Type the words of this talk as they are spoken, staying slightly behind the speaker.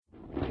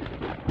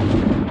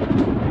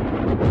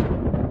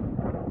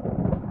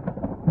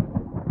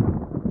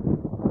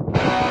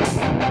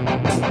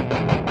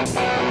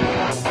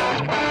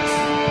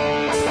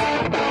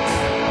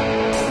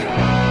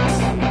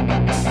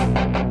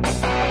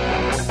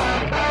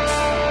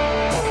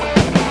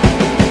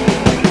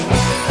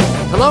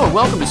Hello and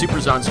welcome to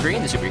Supers on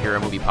Screen, the superhero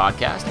movie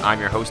podcast. I'm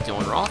your host,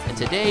 Dylan Roth, and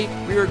today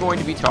we are going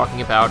to be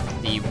talking about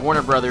the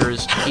Warner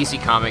Brothers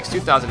DC Comics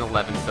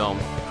 2011 film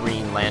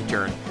Green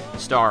Lantern,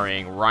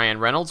 starring Ryan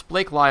Reynolds,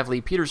 Blake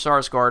Lively, Peter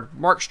Sarsgaard,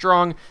 Mark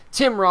Strong,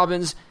 Tim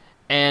Robbins,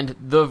 and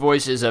the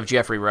voices of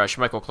Jeffrey Rush,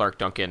 Michael Clark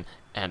Duncan,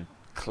 and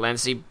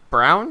Clancy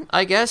Brown,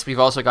 I guess. We've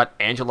also got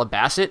Angela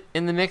Bassett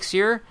in the mix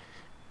here,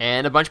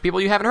 and a bunch of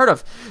people you haven't heard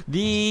of.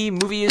 The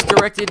movie is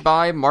directed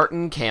by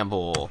Martin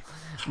Campbell.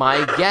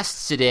 My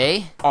guests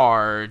today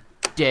are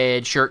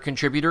Dead Shirt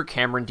contributor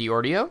Cameron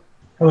Diordio.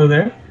 Hello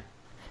there.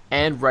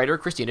 And writer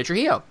Christina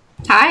Trujillo.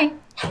 Hi.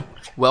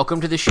 Welcome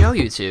to the show,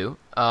 you two.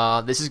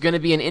 This is going to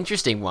be an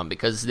interesting one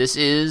because this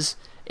is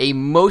a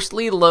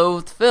mostly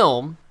loathed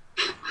film,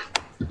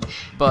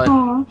 but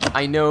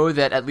I know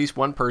that at least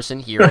one person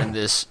here in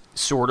this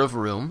sort of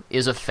room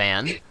is a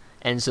fan,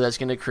 and so that's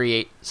going to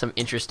create some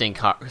interesting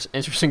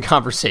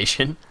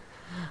conversation.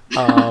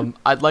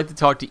 I'd like to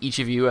talk to each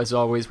of you, as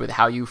always, with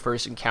how you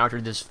first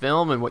encountered this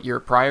film and what your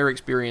prior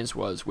experience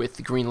was with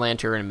the Green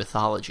Lantern and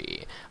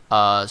mythology.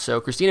 So,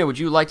 Christina, would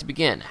you like to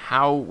begin?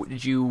 How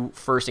did you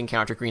first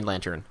encounter Green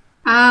Lantern?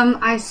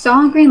 I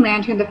saw Green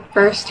Lantern the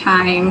first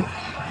time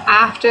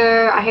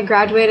after I had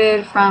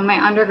graduated from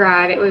my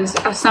undergrad. It was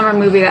a summer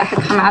movie that had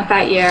come out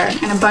that year,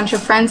 and a bunch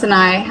of friends and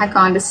I had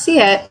gone to see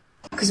it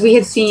because we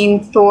had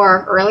seen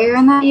Thor earlier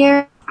in that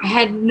year. I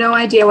had no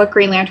idea what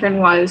Green Lantern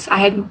was. I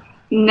had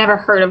never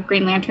heard of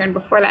Green Lantern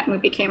before that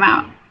movie came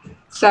out.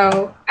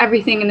 So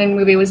everything in the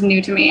movie was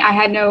new to me. I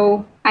had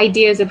no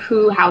ideas of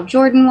who Hal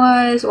Jordan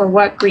was or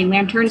what Green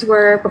Lanterns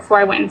were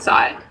before I went and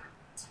saw it.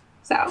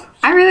 So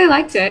I really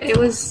liked it. It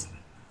was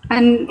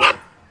a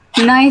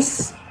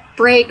nice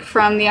break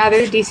from the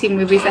other DC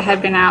movies that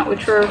had been out,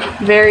 which were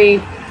very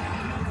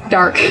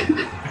dark.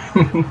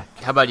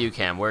 How about you,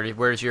 Cam?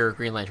 Where's your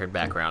Green Lantern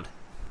background?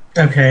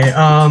 Okay,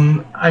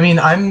 I mean,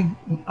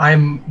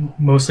 I'm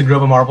mostly grew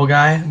up a Marvel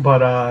guy,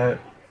 but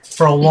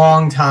for a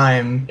long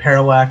time,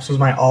 Parallax was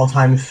my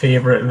all-time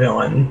favorite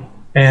villain.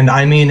 And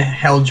I mean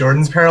Hal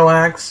Jordan's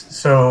Parallax,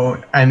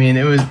 so, I mean,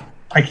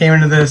 I came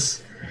into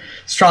this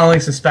strongly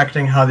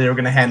suspecting how they were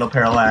going to handle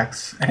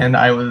Parallax, and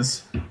I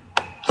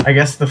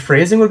guess the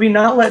phrasing would be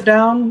not let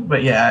down,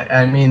 but yeah,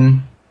 I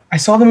mean, I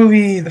saw the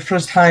movie the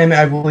first time,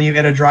 I believe,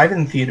 at a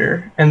drive-in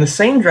theater, and the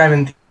same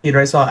drive-in theater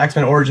I saw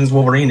X-Men Origins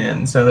Wolverine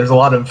in, so there's a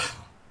lot of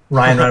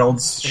Ryan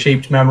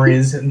Reynolds-shaped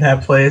memories in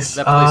that place.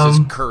 That place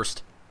is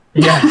cursed.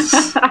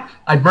 Yes.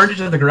 I burned it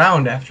to the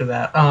ground after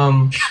that.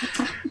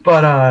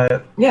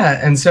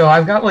 Yeah, and so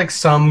I've got, like,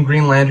 some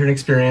Green Lantern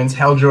experience.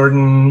 Hal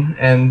Jordan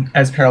and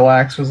as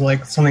Parallax was,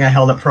 like, something I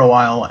held up for a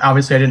while.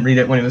 Obviously, I didn't read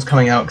it when it was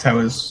coming out because I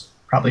was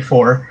probably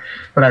 4,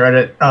 but I read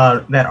it,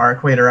 that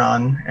arc later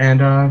on,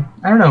 and I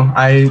don't know,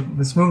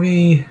 this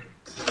movie,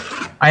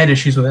 I had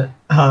issues with it,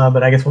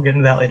 but I guess we'll get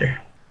into that later.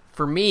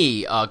 For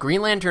me,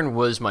 Green Lantern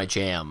was my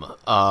jam.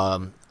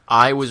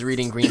 I was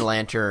reading Green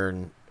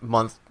Lantern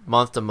month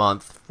to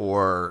month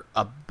for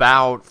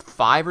about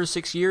 5 or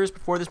 6 years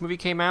before this movie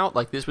came out.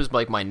 Like, this was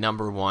like my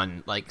number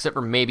one, like, except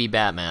for maybe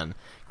Batman,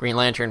 Green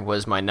Lantern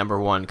was my number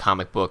one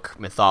comic book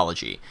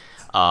mythology.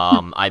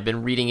 I've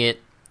been reading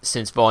it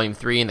since Volume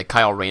 3 in the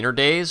Kyle Rayner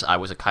days. I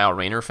was a Kyle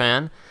Rayner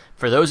fan.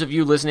 For those of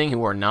you listening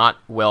who are not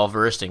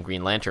well-versed in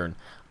Green Lantern,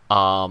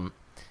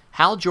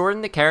 Hal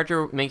Jordan,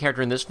 the main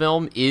character in this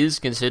film, is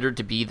considered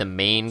to be the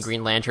main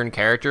Green Lantern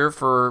character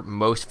for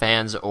most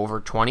fans over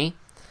 20,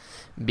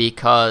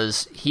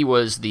 because he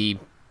was the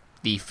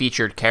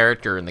featured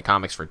character in the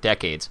comics for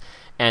decades.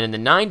 And in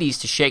the 90s,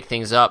 to shake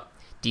things up,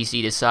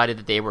 DC decided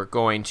that they were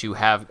going to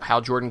have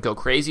Hal Jordan go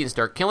crazy and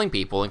start killing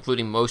people,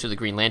 including most of the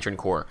Green Lantern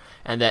Corps,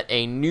 and that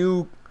a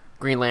new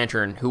Green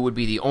Lantern, who would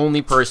be the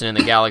only person in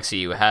the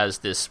galaxy who has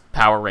this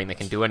power ring that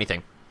can do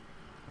anything,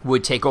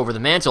 would take over the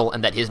mantle,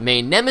 and that his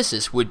main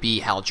nemesis would be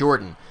Hal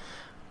Jordan,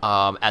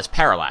 as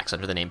Parallax,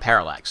 under the name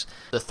Parallax.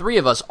 The three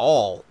of us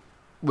all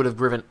would have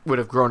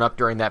grown up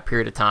during that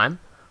period of time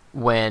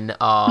when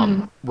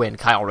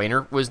Kyle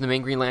Rayner was the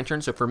main Green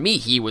Lantern. So for me,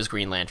 he was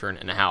Green Lantern,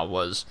 and Hal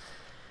was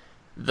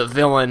the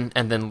villain,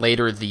 and then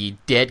later the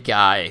dead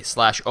guy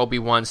 /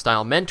 Obi-Wan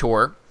style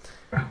mentor.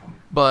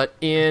 But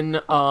in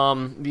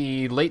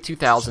the late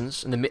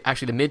 2000s,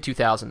 the mid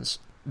 2000s,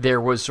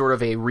 there was sort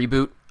of a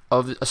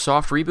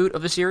soft reboot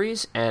of the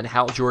series, and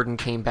Hal Jordan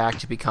came back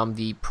to become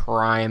the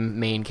prime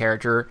main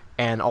character,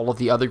 and all of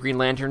the other Green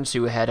Lanterns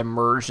who had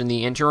emerged in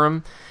the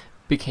interim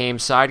became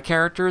side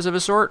characters of a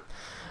sort.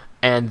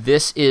 And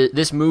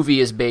this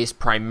movie is based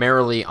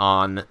primarily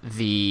on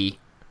the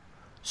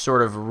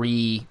sort of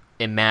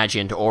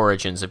reimagined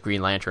origins of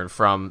Green Lantern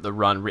from the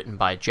run written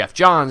by Jeff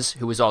Johns,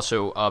 who was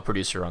also a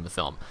producer on the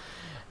film.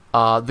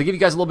 To give you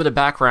guys a little bit of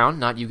background,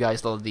 not you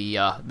guys,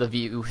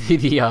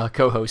 the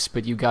co-hosts,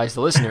 but you guys,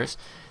 the listeners,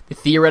 the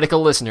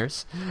theoretical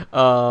listeners.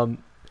 A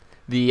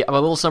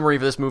little summary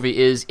of this movie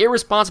is: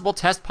 irresponsible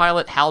test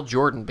pilot Hal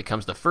Jordan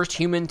becomes the first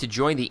human to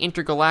join the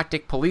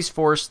intergalactic police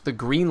force, the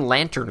Green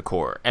Lantern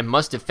Corps, and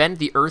must defend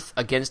the Earth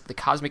against the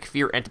cosmic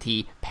fear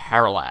entity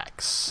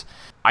Parallax.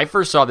 I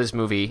first saw this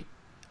movie.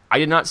 I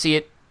did not see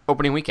it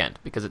opening weekend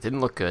because it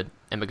didn't look good,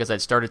 and because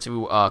I'd started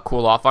to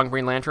cool off on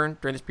Green Lantern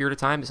during this period of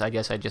time. So I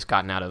guess I'd just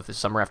gotten out of the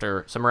summer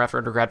after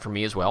undergrad for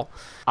me as well.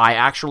 I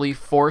actually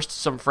forced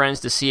some friends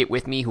to see it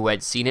with me who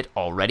had seen it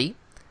already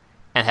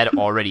and had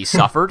already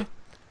suffered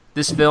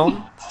this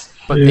film,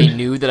 but they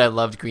knew that I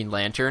loved Green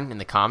Lantern in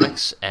the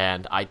comics,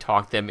 and I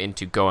talked them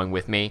into going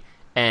with me,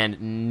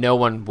 and no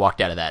one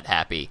walked out of that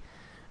happy.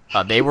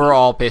 They were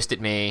all pissed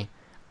at me.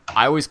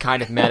 I was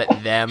kind of mad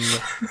at them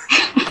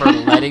for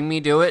letting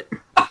me do it.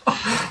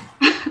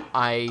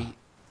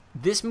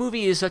 This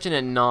movie is such an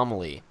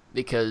anomaly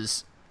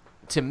because,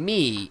 to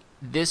me,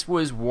 this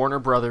was Warner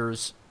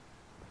Brothers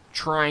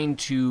trying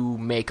to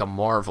make a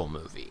Marvel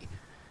movie.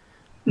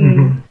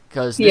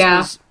 Because this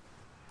was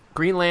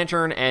Green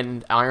Lantern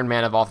and Iron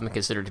Man have often been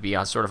considered to be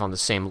sort of on the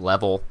same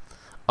level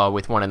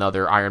with one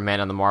another. Iron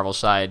Man on the Marvel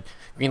side,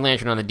 Green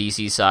Lantern on the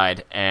DC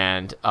side,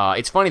 and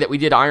it's funny that we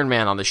did Iron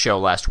Man on the show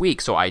last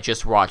week, so I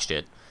just watched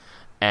it,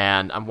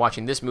 and I'm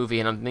watching this movie,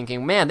 and I'm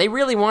thinking, man, they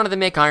really wanted to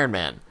make Iron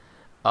Man,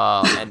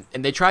 and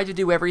they tried to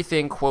do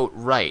everything, quote,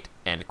 right,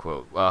 end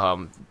quote,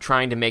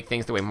 trying to make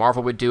things the way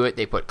Marvel would do it.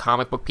 They put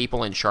comic book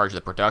people in charge of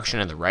the production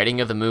and the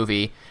writing of the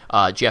movie.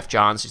 Jeff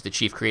Johns, who's the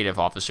chief creative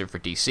officer for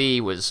DC,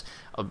 was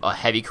a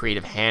heavy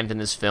creative hand in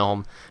this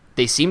film.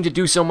 They seemed to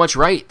do so much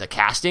right. The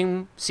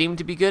casting seemed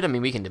to be good. I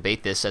mean, we can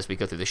debate this as we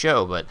go through the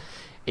show, but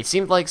it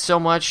seemed like so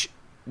much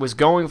was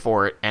going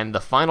for it, and the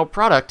final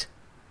product,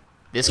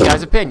 this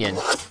guy's opinion,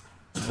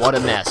 what a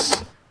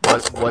mess.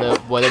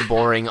 What a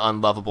boring,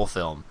 unlovable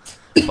film.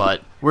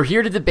 But we're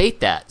here to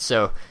debate that,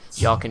 so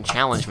y'all can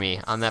challenge me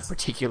on that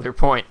particular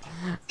point.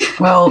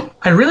 Well,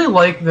 I really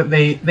like that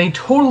they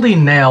totally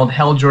nailed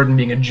Hal Jordan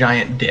being a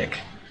giant dick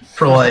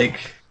for,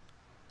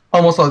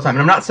 almost all the time.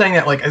 And I'm not saying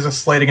that, as a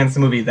slight against the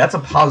movie. That's a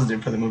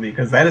positive for the movie,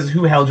 because that is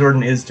who Hal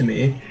Jordan is to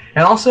me.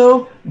 And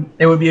also,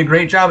 it would be a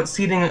great job at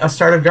seeding a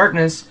start of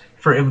darkness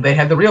for if they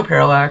had the real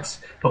Parallax,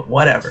 but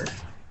whatever.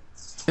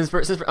 Since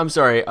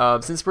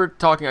we're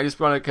talking, I just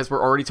want to, because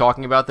we're already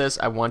talking about this,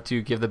 I want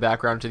to give the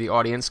background to the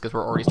audience, because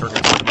we're already starting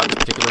to talk about this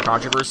particular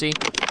controversy.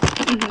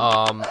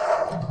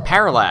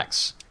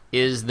 Parallax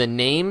is the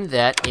name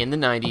that, in the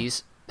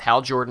 90s,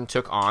 Hal Jordan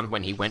took on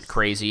when he went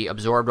crazy,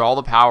 absorbed all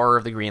the power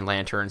of the Green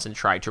Lanterns, and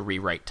tried to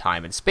rewrite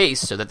time and space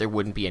so that there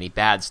wouldn't be any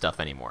bad stuff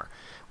anymore.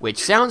 Which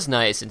sounds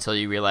nice until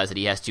you realize that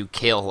he has to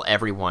kill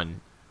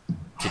everyone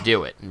to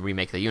do it and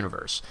remake the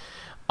universe.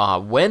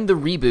 When the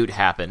reboot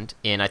happened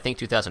in, I think,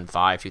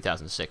 2005,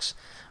 2006,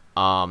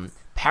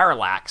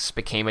 Parallax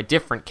became a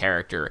different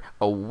character,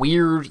 a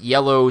weird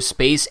yellow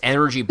space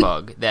energy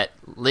bug that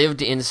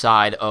lived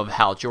inside of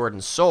Hal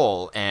Jordan's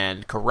soul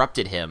and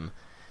corrupted him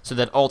so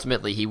that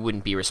ultimately he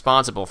wouldn't be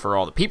responsible for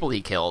all the people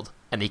he killed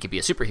and he could be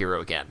a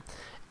superhero again.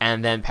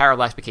 And then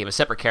Parallax became a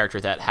separate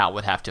character that Hal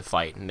would have to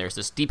fight, and there's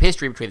this deep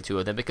history between the two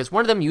of them because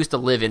one of them used to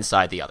live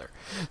inside the other.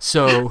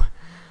 So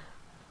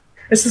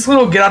it's this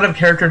little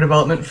get-out-of-character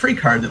development free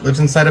card that lives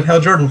inside of Hal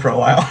Jordan for a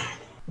while.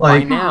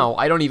 By now,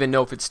 I don't even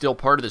know if it's still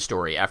part of the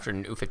story after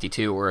New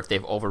 52 or if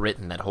they've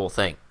overwritten that whole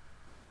thing.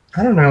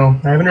 I don't know.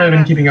 I haven't really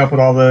been keeping up with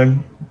all the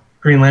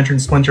Green Lantern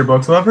Splinter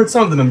books, although I've heard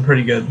some of them have been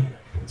pretty good.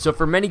 So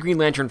for many Green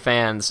Lantern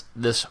fans,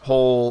 this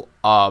whole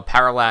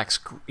Parallax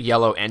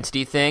yellow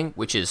entity thing,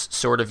 which is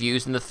sort of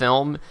used in the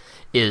film,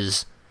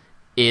 is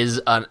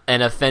an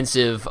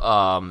offensive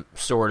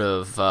sort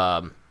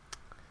of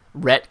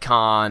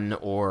retcon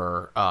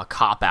or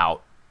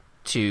cop-out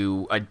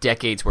to a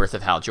decade's worth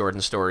of Hal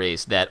Jordan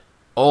stories that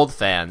old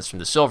fans from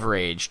the Silver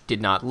Age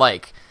did not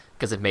like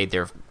because it made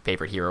their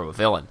favorite hero a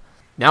villain.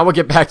 Now we'll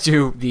get back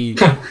to the...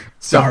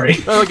 Sorry.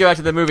 We'll get back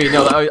to the movie.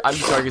 No, I'm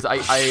sorry, because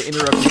I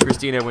interrupted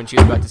Christina when she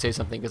was about to say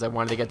something because I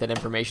wanted to get that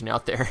information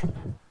out there.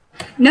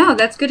 No,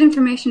 that's good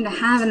information to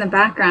have in the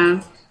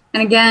background.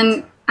 And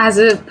again, as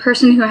a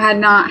person who had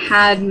not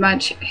had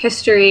much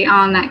history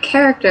on that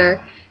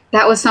character,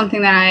 that was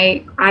something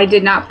that I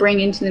did not bring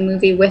into the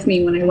movie with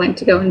me when I went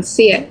to go and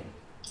see it.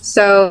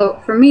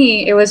 So for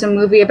me, it was a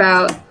movie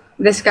about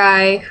this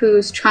guy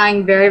who's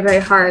trying very, very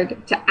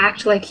hard to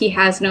act like he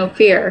has no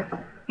fear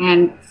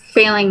and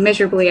failing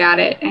miserably at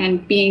it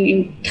and being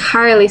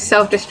entirely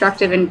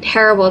self-destructive and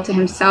terrible to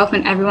himself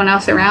and everyone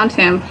else around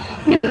him,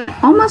 and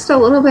almost a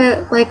little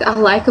bit like a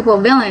likable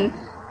villain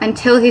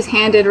until he's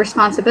handed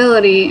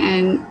responsibility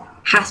and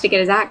has to get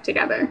his act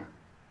together.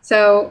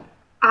 So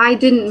I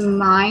didn't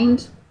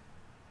mind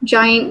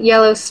Giant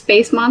Yellow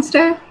Space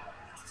Monster,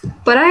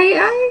 but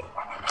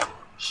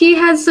he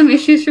has some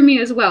issues for me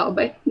as well,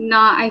 but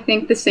not, I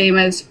think, the same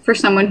as for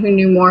someone who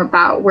knew more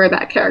about where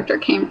that character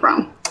came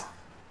from.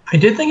 I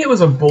did think it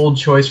was a bold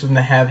choice for them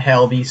to have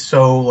Hal be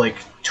so,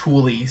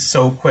 tooly,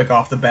 so quick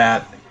off the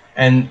bat,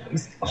 and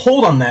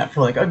hold on that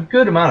for, a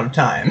good amount of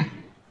time.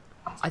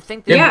 I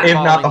think they if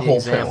not the the whole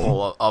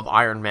example of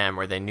Iron Man,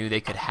 where they knew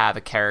they could have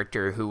a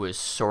character who was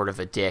sort of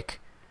a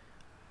dick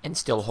and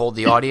still hold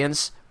the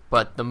audience,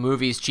 but the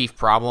movie's chief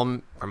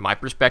problem, from my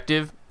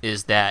perspective,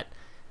 is that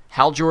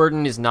Hal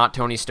Jordan is not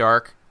Tony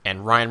Stark,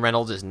 and Ryan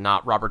Reynolds is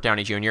not Robert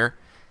Downey Jr.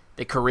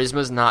 the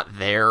charisma's not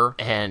there,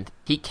 and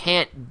he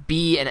can't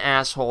be an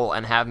asshole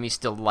and have me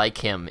still like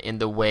him in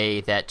the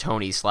way that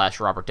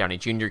Tony/Robert Downey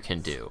Jr.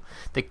 can do.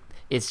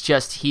 It's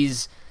just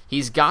he's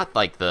got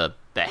like the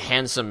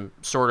handsome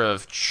sort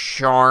of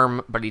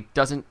charm, but he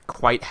doesn't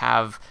quite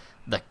have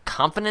the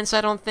confidence.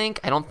 I don't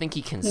think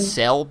he can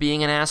sell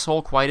being an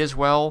asshole quite as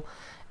well,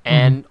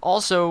 and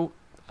also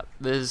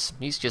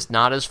he's just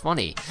not as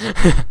funny.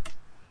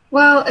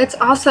 Well, it's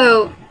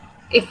also,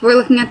 if we're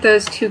looking at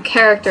those two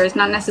characters,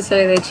 not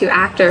necessarily the two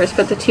actors,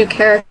 but the two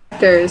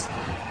characters,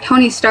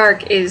 Tony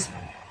Stark is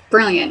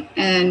brilliant,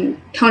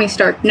 and Tony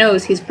Stark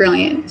knows he's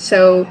brilliant.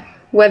 So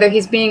whether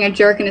he's being a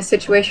jerk in a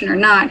situation or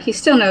not, he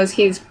still knows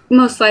he's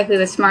most likely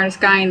the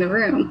smartest guy in the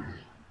room.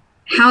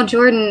 Hal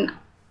Jordan,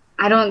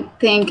 I don't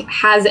think,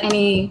 has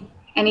any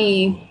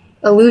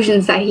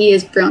illusions that he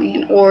is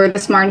brilliant or the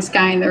smartest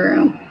guy in the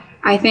room.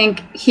 I think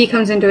he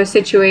comes into a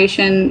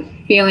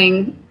situation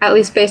feeling, at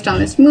least based on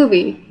this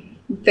movie,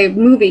 the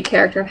movie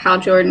character of Hal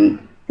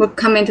Jordan will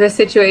come into a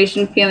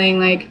situation feeling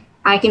like,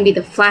 I can be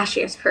the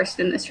flashiest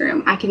person in this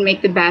room. I can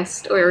make the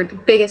best or the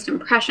biggest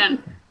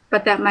impression,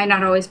 but that might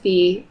not always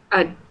be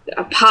a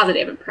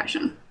positive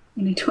impression.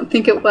 And I don't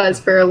think it was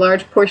for a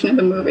large portion of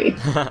the movie.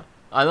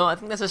 I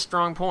think that's a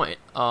strong point.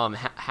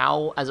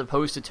 Hal, as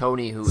opposed to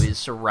Tony, who is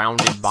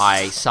surrounded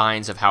by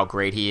signs of how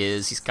great he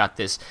is, he's got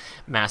this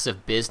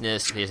massive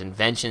business, his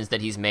inventions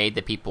that he's made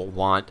that people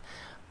want.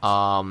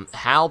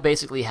 Hal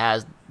basically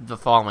has the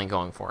following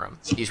going for him.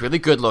 He's really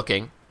good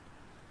looking,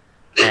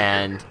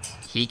 and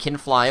he can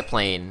fly a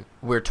plane,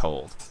 we're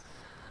told.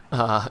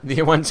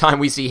 The one time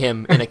we see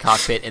him in a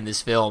cockpit in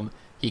this film,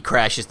 he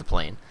crashes the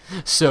plane.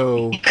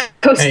 So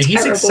hey, he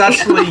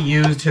successfully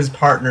used his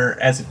partner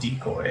as a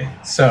decoy,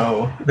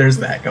 so there's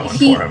that going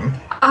for him.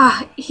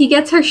 He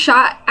gets her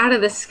shot out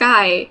of the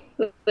sky.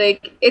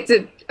 Like, it's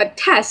a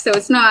test, so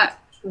it's not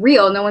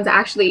real. No one's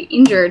actually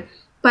injured.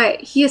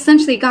 But he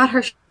essentially got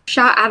her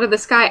shot out of the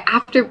sky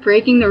after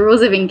breaking the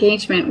rules of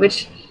engagement,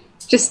 which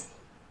just,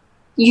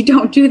 you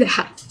don't do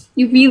that.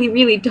 You really,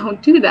 really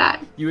don't do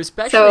that. You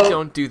especially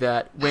don't do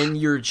that when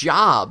your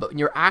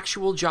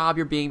actual job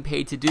you're being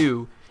paid to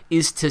do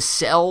is to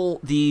sell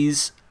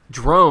these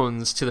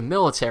drones to the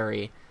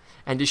military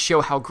and to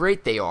show how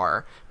great they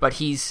are, but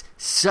he's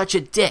such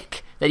a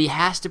dick that he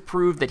has to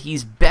prove that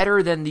he's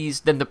better than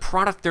the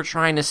product they're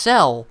trying to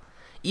sell,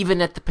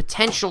 even at the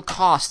potential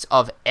cost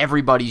of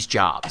everybody's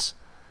jobs.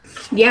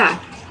 Yeah,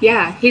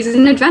 he's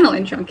an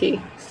adrenaline junkie,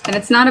 and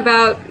it's not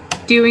about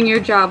doing your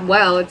job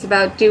well, it's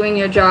about doing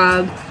your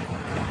job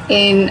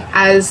in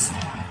as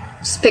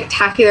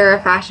spectacular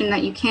a fashion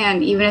that you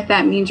can, even if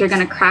that means you're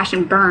going to crash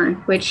and burn,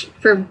 which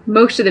for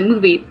most of the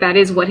movie, that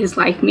is what his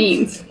life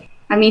means.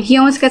 I mean, he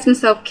almost gets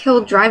himself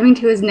killed driving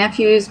to his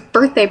nephew's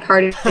birthday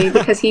party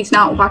because he's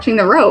not watching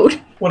the road.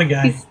 What a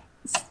guy. He's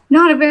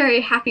not a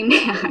very happy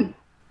man.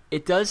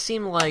 It does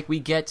seem like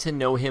we get to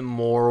know him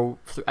more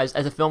as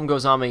the film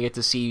goes on. We get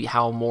to see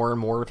how more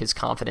and more of his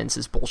confidence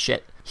is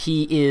bullshit.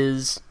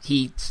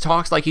 He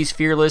talks like he's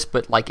fearless,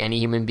 but like any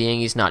human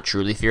being, he's not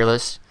truly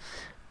fearless.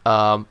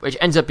 Which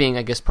ends up being,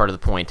 I guess, part of the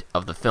point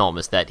of the film,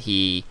 is that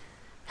he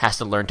has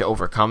to learn to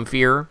overcome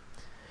fear.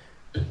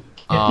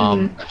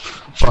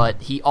 But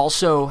he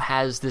also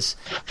has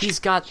he's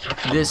got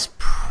this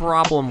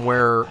problem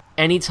where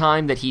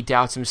anytime that he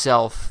doubts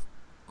himself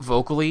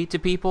vocally to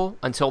people,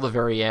 until the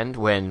very end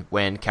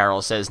when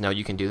Carol says, no,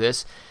 you can do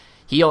this,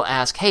 he'll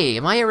ask, hey,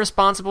 am I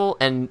irresponsible?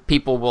 And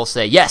people will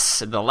say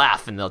yes, and they'll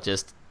laugh, and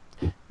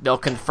they'll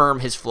confirm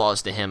his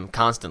flaws to him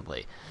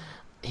constantly.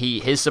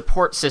 His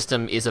support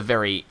system is a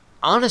very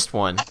honest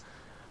one,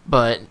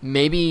 but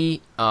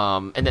maybe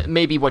and that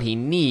may be what he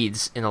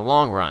needs in the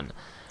long run.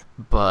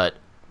 But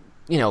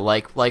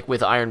like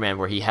with Iron Man,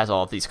 where he has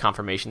all of these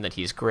confirmation that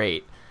he's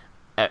great,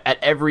 at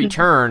every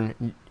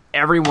turn,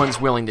 everyone's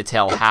willing to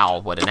tell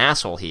Hal what an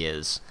asshole he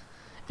is,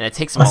 and it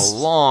takes him a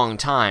long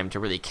time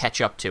to really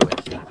catch up to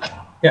it.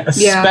 Yeah,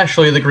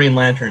 especially the Green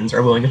Lanterns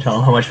are willing to tell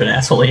him how much of an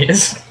asshole he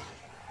is.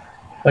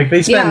 Like,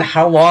 they spend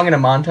how long in a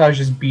montage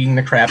just beating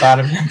the crap out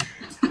of him?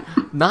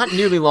 Not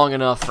nearly long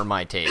enough for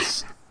my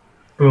taste.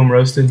 Boom,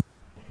 roasted.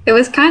 It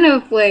was kind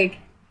of like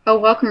a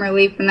welcome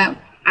relief when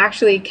that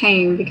actually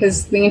came,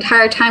 because the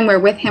entire time we're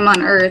with him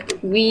on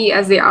Earth, we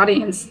as the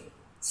audience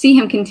see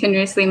him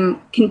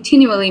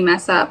continually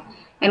mess up,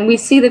 and we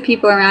see the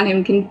people around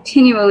him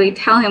continually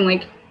tell him,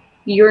 like,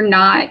 you're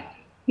not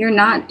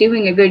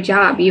doing a good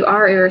job, you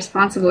are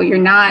irresponsible, you're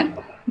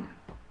not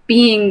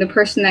being the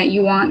person that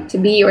you want to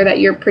be or that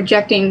you're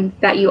projecting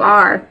that you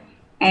are.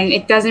 And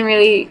it doesn't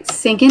really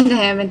sink into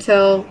him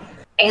until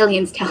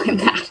aliens tell him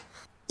that.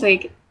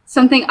 Like,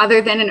 something other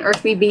than an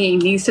earthly being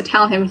needs to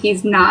tell him he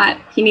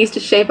needs to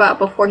shape up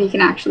before he can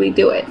actually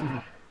do it.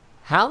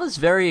 Hal is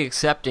very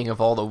accepting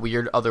of all the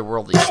weird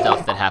otherworldly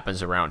stuff that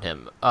happens around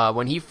him.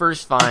 When he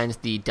first finds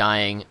the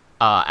dying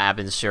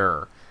Abin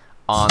Sur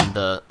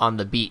on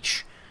the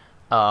beach,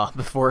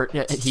 before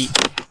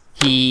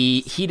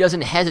he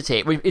doesn't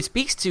hesitate. It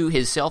speaks to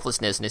his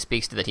selflessness, and it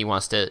speaks to that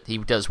he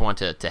does want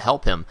to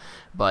help him.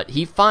 But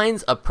he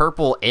finds a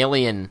purple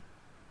alien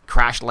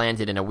crash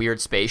landed in a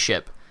weird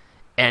spaceship,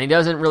 and he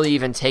doesn't really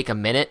even take a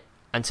minute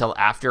until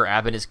after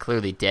Abbott is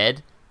clearly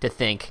dead to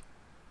think,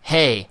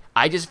 hey,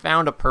 I just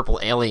found a purple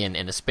alien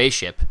in a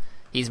spaceship.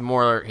 He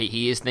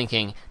is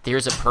thinking,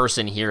 there's a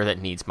person here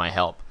that needs my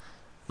help.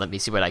 Let me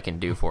see what I can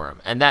do for him.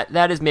 And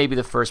that is maybe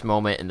the first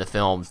moment in the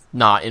film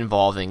not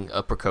involving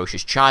a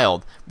precocious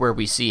child where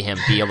we see him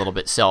be a little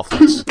bit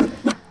selfless.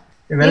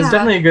 And that is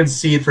definitely a good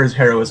seed for his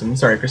heroism.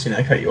 Sorry, Christina,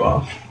 I cut you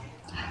off.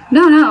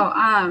 No.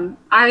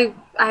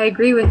 I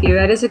agree with you.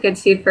 That is a good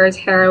seed for his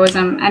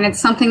heroism. And it's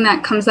something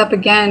that comes up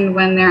again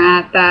when they're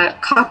at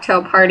that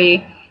cocktail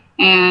party.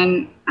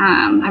 And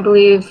I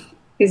believe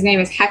his name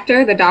is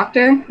Hector, the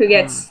doctor, who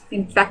gets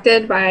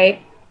infected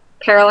by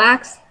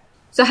Parallax.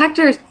 So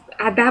Hector's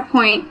at that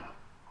point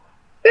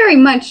very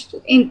much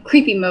in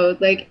creepy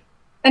mode. Like,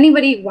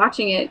 anybody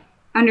watching it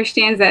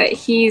understands that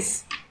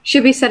he's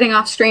should be setting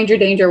off stranger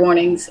danger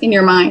warnings in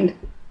your mind.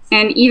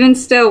 And even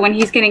still, when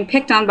he's getting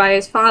picked on by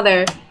his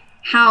father,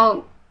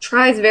 Hal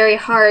tries very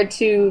hard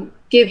to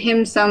give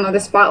him some of the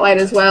spotlight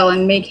as well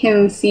and make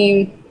him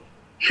seem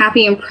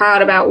happy and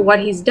proud about what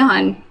he's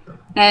done.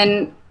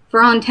 And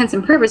for all intents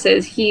and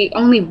purposes, he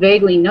only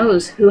vaguely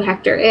knows who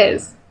Hector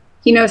is.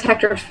 He knows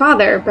Hector's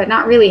father, but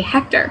not really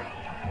Hector.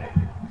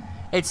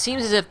 It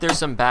seems as if there's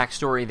some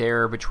backstory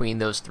there between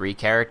those three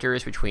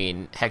characters,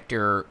 between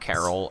Hector,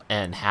 Carol,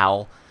 and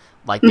Hal.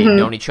 Like, they've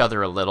known each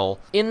other a little.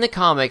 In the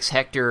comics,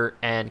 Hector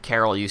and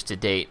Carol used to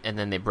date, and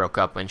then they broke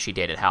up when she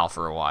dated Hal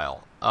for a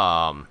while.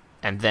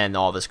 And then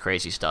all this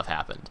crazy stuff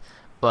happened.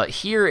 But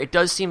here, it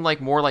does seem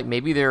like more like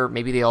maybe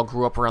they all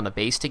grew up around the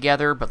base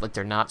together, but like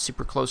they're not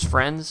super close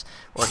friends.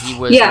 Or he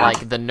was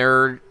like the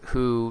nerd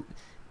who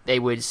they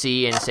would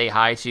see and say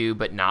hi to,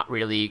 but not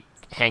really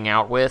hang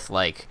out with.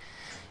 Like,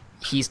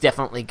 he's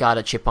definitely got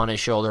a chip on his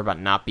shoulder about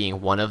not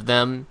being one of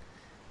them.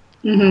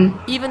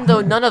 Mm-hmm. Even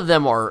though none of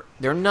them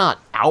they're not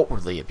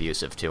outwardly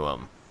abusive to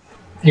him.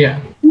 Yeah.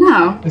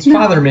 No. His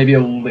father maybe a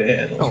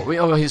little.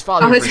 Oh, his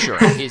father for sure.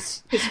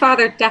 His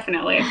father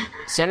definitely.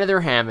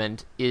 Senator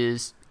Hammond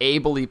is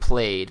ably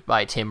played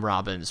by Tim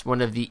Robbins, one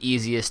of the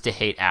easiest to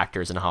hate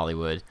actors in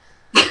Hollywood.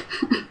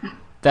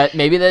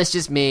 Maybe that's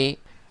just me.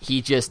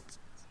 He just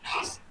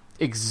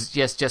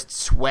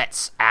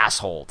sweats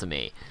asshole to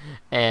me,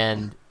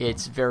 and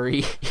it's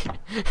very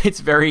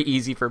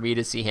easy for me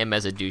to see him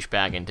as a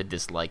douchebag and to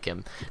dislike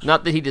him.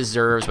 Not that he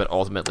deserves what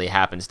ultimately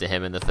happens to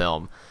him in the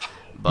film,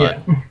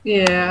 but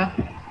yeah,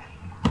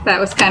 that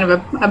was kind of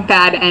a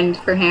bad end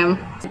for him.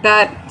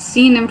 That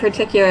scene in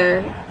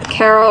particular,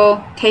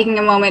 Carol taking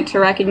a moment to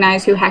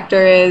recognize who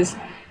Hector is,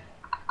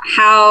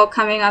 Hal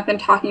coming up and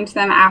talking to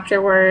them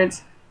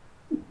afterwards,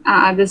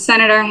 the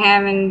Senator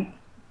Hammond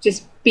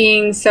just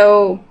being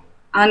so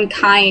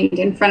unkind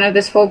in front of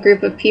this whole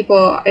group of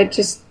people.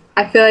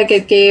 I feel like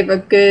it gave a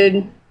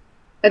good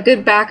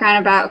background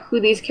about who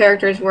these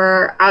characters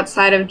were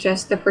outside of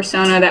just the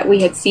persona that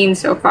we had seen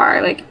so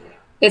far. Like,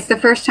 it's the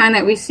first time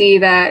that we see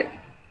that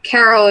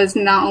Carol is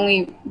not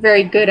only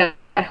very good at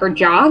her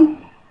job,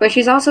 but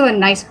she's also a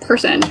nice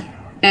person.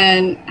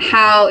 And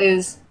Hal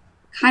is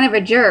kind of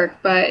a jerk,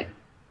 but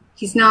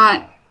he's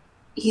not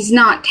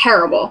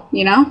terrible,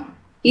 you know?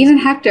 Even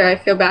Hector I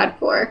feel bad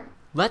for.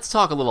 Let's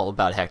talk a little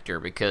about Hector,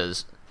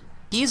 because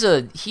he's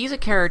a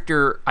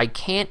character I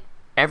can't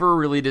ever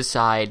really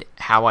decide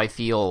how I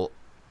feel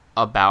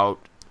about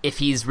if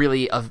he's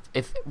really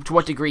to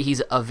what degree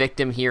he's a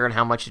victim here and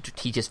how much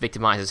he just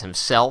victimizes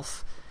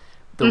himself.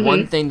 The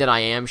one thing that I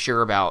am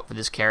sure about for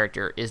this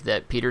character is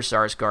that Peter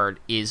Sarsgaard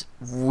is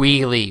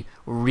really,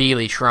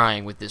 really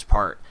trying with this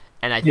part,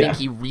 and I think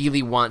he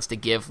really wants to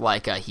give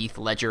like a Heath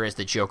Ledger as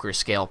the Joker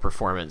scale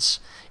performance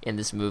in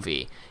this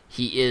movie.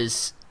 He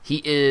is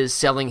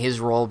selling his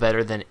role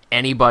better than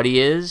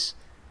anybody is.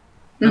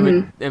 I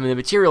mean, the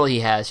material he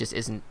has just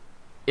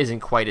isn't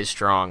quite as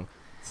strong,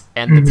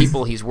 and the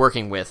people he's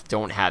working with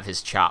don't have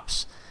his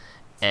chops.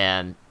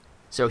 And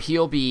so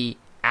he'll be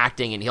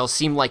acting, and he'll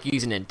seem like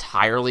he's an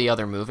entirely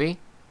other movie.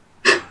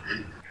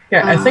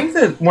 Yeah, I think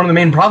that one of the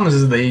main problems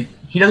is that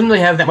he doesn't really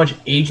have that much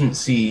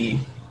agency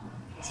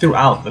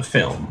throughout the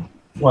film.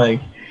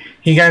 Like,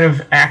 he kind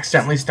of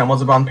accidentally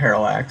stumbles upon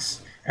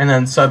Parallax, and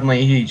then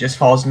suddenly he just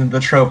falls into the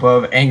trope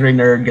of angry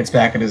nerd gets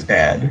back at his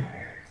dad.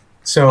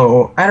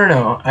 So, I don't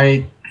know.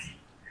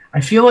 I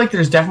feel like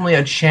there's definitely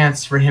a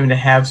chance for him to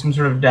have some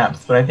sort of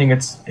depth, but I think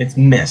it's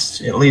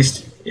missed, at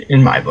least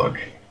in my book.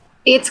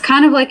 It's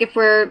kind of like if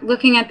we're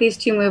looking at these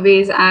two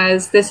movies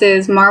as this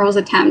is Marvel's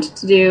attempt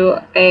to do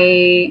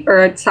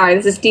this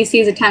is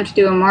DC's attempt to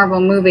do a Marvel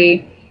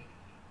movie,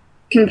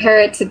 compare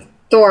it to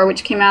Thor,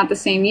 which came out the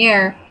same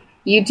year,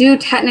 you do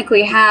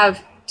technically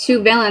have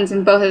two villains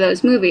in both of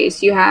those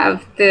movies. You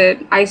have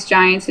the ice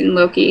giants in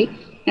Loki,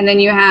 and then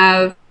you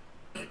have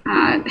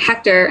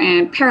Hector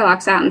and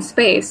Parallax out in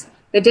space.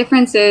 The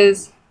difference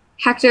is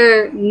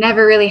Hector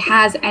never really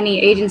has any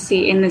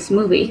agency in this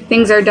movie.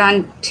 Things are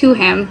done to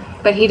him,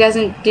 but he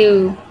doesn't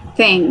do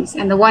things.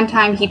 And the one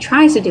time he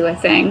tries to do a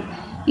thing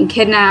and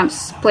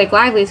kidnaps Blake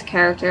Lively's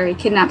character, he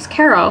kidnaps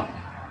Carol,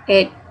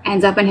 it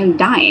ends up in him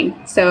dying.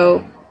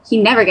 So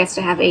he never gets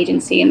to have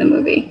agency in the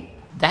movie.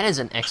 That is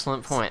an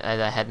excellent point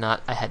that I had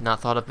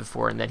not thought of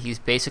before, and that he's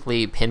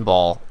basically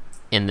Pinball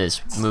in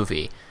this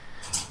movie,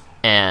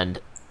 and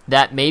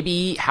that may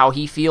be how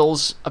he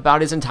feels about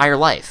his entire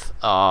life.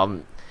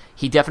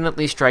 He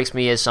definitely strikes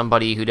me as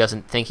somebody who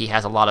doesn't think he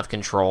has a lot of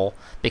control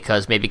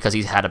because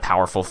he's had a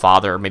powerful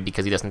father, or maybe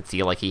because he doesn't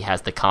feel like he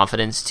has the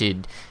confidence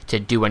to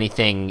do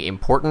anything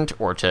important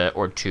or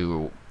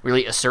to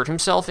really assert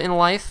himself in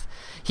life.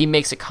 He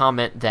makes a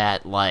comment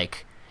that,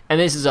 like, and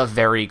this is a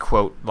very,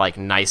 quote, like,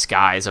 nice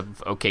guys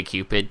of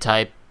OkCupid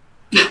type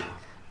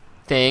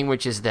thing,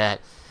 which is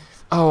that,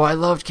 oh, I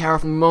loved Carol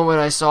from the moment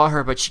I saw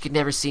her, but she could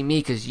never see me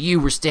because you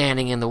were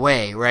standing in the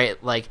way,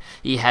 right? Like,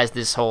 he has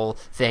this whole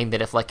thing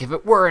that if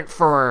it weren't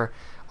for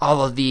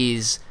all of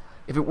these,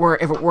 if it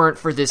weren't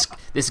for this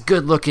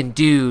good-looking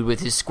dude with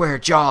his square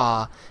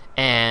jaw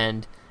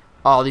and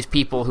all these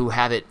people who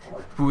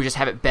just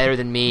have it better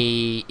than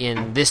me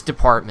in this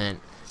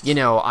department,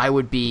 I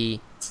would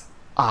be,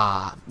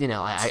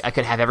 I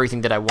could have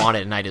everything that I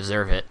wanted and I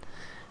deserve it.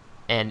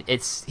 And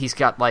he's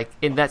got, like,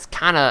 and that's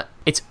kind of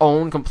its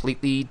own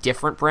completely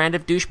different brand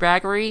of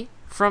douchebaggery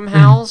from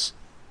Hal's.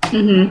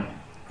 Mm-hmm.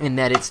 In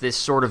that it's this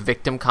sort of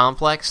victim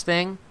complex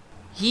thing.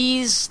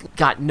 He's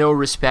got no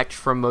respect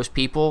from most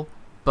people,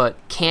 but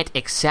can't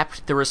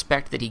accept the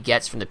respect that he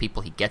gets from the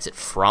people he gets it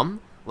from.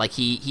 Like,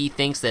 he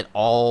thinks that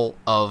all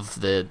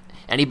of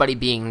anybody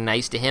being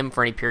nice to him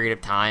for any period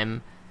of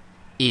time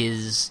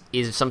is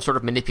some sort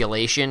of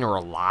manipulation or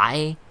a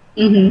lie.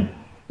 Mm-hmm.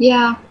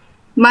 Yeah.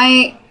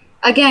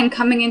 Again,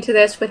 coming into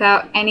this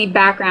without any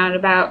background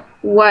about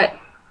what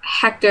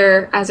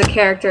Hector as a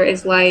character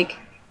is like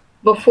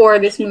before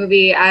this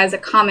movie as a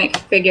comic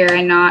figure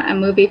and not a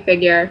movie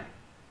figure,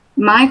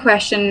 my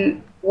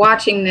question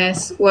watching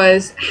this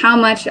was how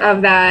much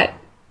of that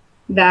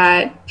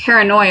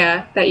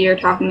paranoia that you're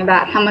talking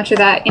about, how much of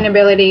that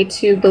inability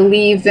to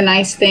believe the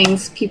nice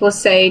things people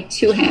say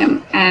to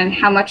him, and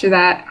how much of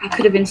that I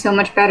could have been so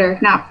much better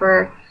if not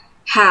for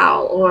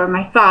Hal or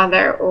my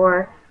father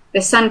or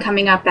the sun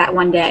coming up that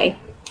one day,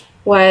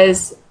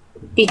 was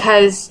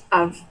because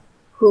of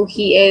who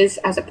he is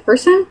as a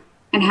person,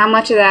 and how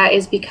much of that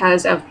is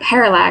because of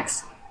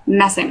Parallax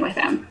messing with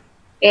him.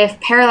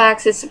 If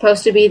Parallax is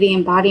supposed to be the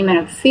embodiment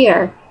of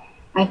fear,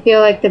 I feel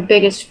like the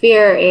biggest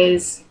fear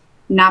is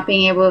not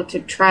being able to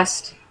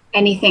trust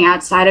anything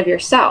outside of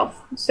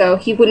yourself. So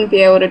he wouldn't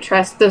be able to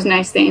trust those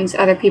nice things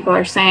other people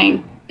are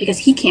saying because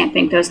he can't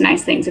think those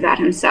nice things about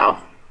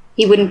himself.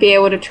 He wouldn't be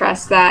able to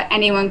trust that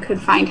anyone could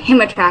find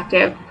him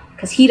attractive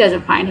because he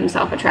doesn't find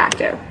himself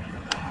attractive.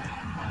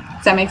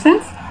 Does that make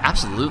sense?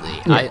 Absolutely.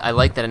 Yeah. I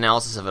like that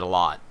analysis of it a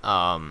lot.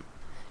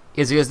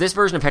 Because this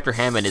version of Hector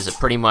Hammond is a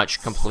pretty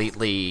much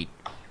completely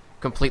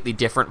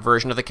different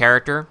version of the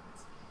character.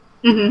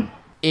 Mm-hmm.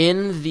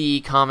 In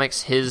the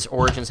comics, his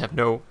origins have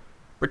no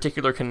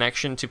particular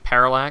connection to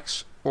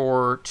Parallax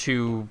or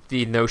to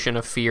the notion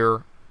of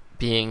fear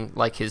being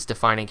like his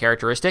defining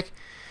characteristic.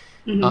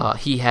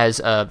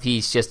 Mm-hmm.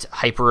 He's just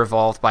hyper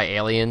evolved by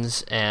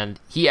aliens, and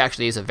he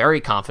actually is a very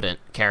confident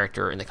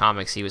character in the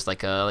comics. He was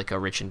like a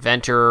rich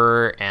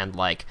inventor, and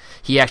like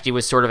he actually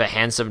was sort of a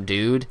handsome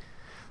dude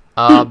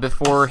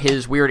before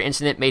his weird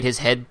incident made his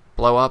head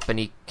blow up and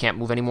he can't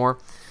move anymore.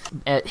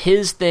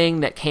 His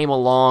thing that came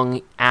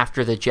along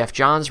after the Geoff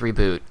Johns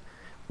reboot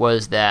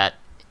was that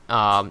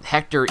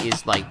Hector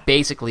is like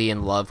basically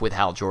in love with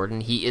Hal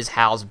Jordan. He is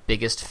Hal's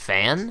biggest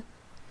fan,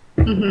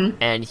 mm-hmm.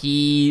 and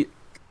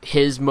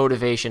his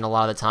motivation a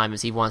lot of the time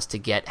is he wants to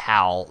get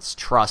Hal's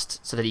trust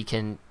so that he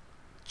can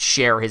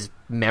share his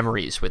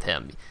memories with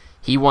him.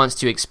 He wants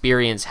to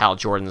experience Hal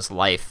Jordan's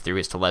life through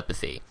his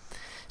telepathy.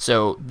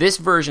 So this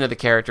version of the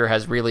character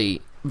has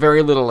really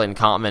very little in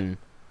common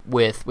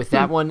with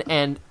that one,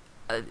 and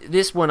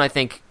this one I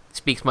think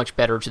speaks much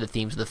better to the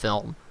themes of the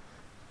film,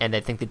 and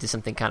I think they did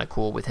something kind of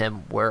cool with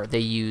him where they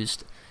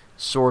used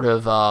sort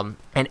of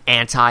an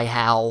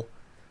anti-Hal,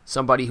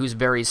 somebody who's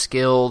very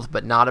skilled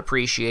but not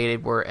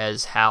appreciated,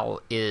 whereas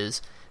Hal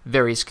is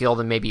very skilled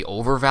and maybe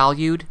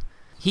overvalued.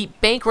 He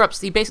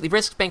basically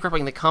risks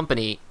bankrupting the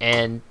company,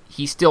 and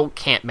he still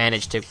can't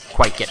manage to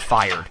quite get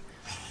fired.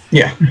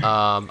 Yeah.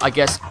 I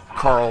guess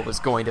Carl was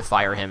going to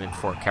fire him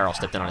before Carol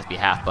stepped in on his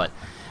behalf, but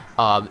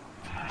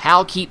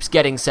Hal keeps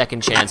getting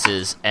second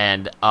chances,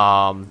 and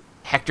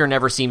Hector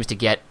never seems to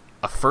get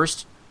a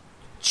first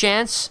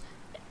chance,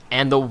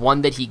 and the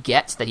one that he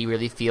gets that he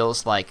really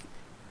feels like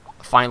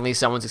finally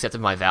someone's accepted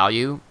my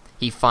value,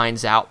 he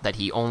finds out that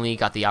he only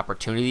got the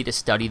opportunity to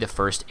study the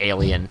first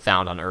alien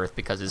found on Earth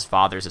because his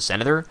father's a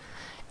senator,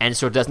 and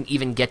so it doesn't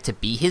even get to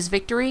be his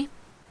victory.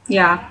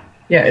 Yeah.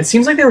 Yeah, it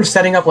seems like they were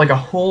setting up like a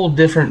whole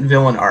different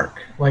villain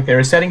arc. Like they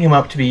were setting him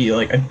up to be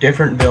like a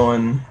different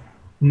villain,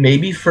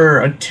 maybe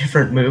for a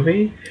different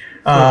movie.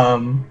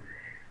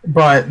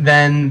 But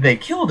then they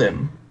killed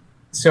him.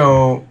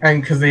 So,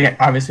 and because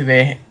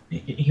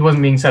he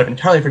wasn't being set up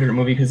entirely for a different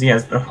movie because he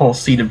has the whole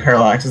seed of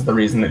Parallax is the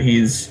reason that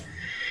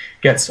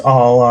gets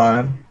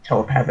all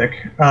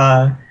telepathic.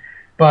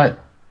 But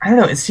I don't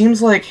know. It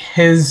seems like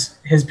his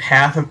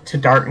path to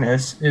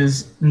darkness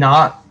is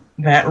not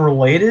that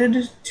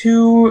related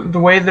to the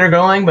way they're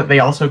going, but they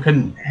also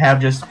couldn't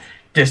have just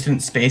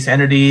distant space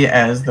entity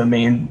as the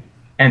main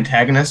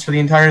antagonist for the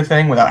entire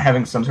thing without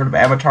having some sort of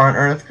avatar on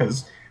Earth,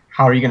 because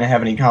how are you going to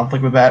have any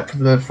conflict with that for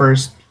the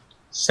first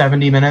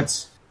 70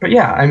 minutes? But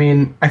yeah, I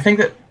mean, I think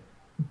that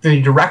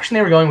the direction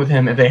they were going with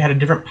him, if they had a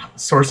different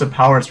source of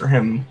powers for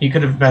him, he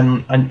could have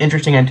been an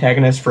interesting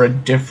antagonist for a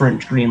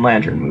different Green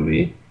Lantern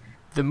movie.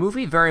 The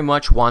movie very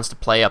much wants to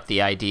play up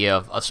the idea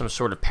of some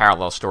sort of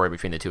parallel story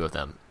between the two of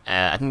them.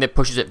 I think that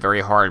pushes it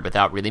very hard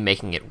without really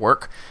making it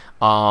work.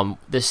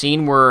 The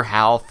scene where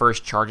Hal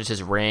first charges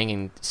his ring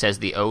and says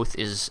the oath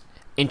is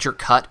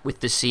intercut with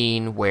the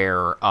scene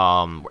where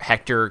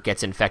Hector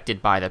gets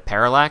infected by the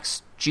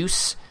parallax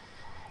juice.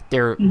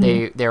 They're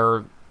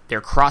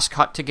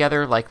cross-cut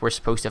together, like we're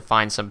supposed to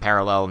find some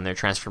parallel in their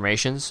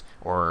transformations,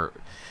 or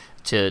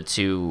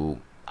to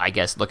I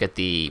guess look at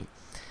the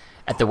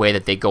way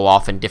that they go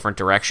off in different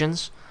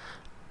directions.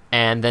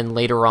 And then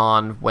later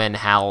on, when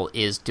Hal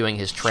is doing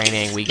his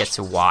training, we get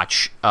to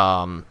watch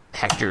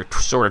Hector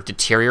sort of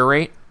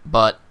deteriorate.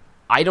 But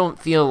I don't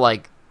feel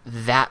like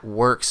that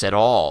works at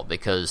all,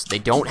 because they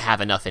don't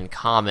have enough in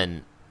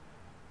common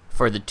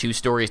for the two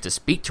stories to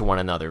speak to one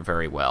another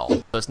very well.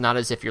 So it's not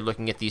as if you're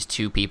looking at these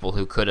two people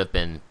who could have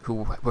been,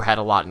 who had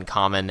a lot in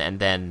common and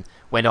then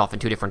went off in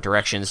two different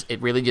directions. It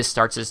really just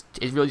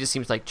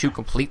seems like two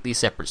completely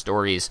separate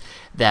stories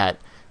that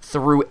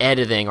through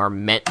editing are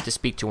meant to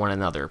speak to one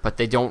another, but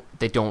they don't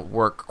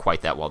work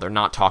quite that well. They're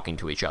not talking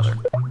to each other.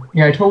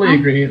 Yeah, I totally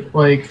agree.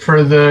 Like,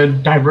 for the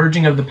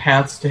diverging of the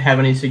paths to have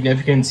any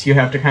significance, you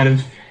have to kind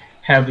of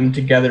have them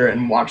together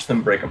and watch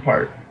them break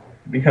apart.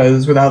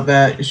 Because without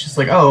that, it's just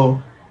like,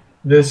 oh,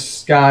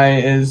 this guy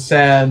is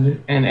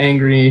sad and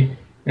angry,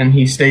 and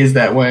he stays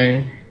that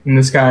way. And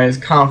this guy is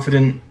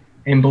confident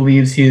and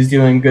believes he is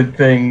doing good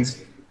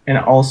things, and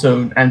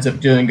also ends up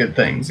doing good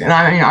things. And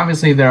I mean,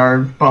 obviously there are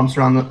bumps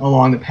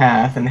along the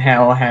path, and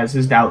Hal has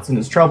his doubts and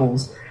his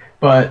troubles,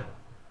 but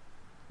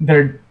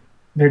they're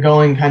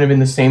going kind of in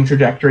the same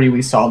trajectory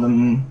we saw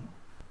them.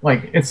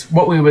 Like, it's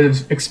what we would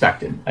have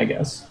expected, I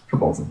guess, for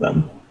both of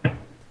them.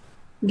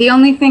 The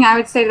only thing I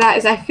would say to that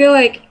is I feel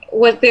like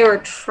what they were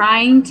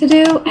trying to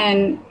do,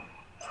 and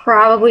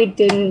probably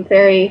didn't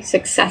very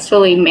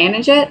successfully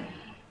manage it,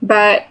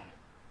 but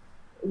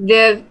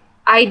the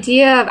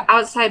idea of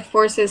outside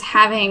forces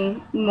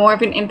having more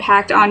of an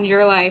impact on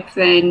your life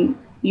than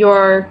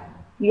your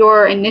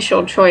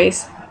initial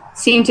choice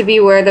seemed to be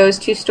where those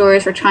two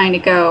stories were trying to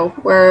go,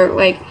 where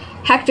like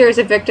Hector is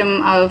a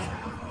victim of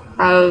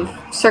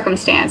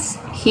circumstance.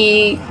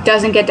 He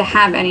doesn't get to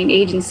have any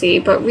agency,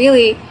 but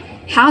really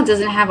Hal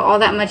doesn't have all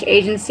that much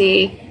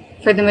agency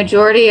for the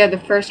majority of the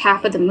first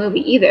half of the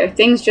movie either.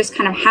 Things just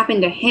kind of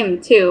happen to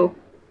him too.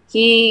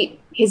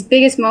 His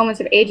biggest moments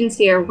of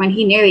agency are when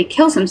he nearly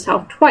kills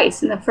himself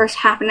twice in the first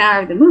half an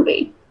hour of the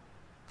movie.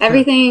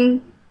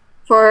 Everything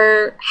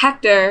for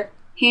Hector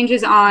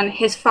hinges on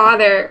his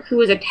father, who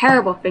was a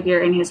terrible figure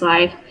in his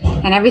life,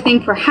 and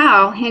everything for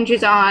Hal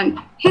hinges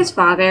on his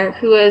father,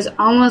 who is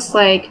almost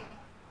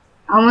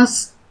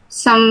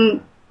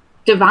some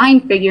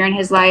divine figure in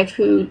his life,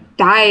 who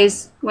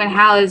dies when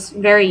Hal is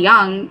very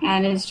young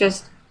and is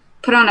just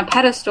put on a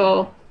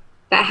pedestal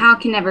that Hal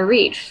can never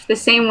reach, the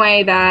same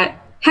way that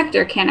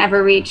Hector can't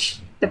ever reach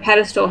the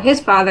pedestal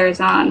his father is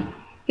on.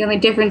 The only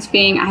difference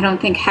being, I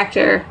don't think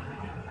Hector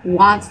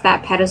wants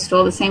that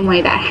pedestal the same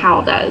way that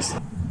Hal does.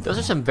 Those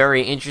are some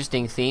very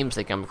interesting themes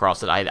that come across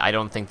that I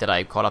don't think that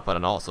I caught up on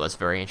at all, so that's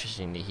very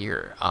interesting to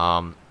hear.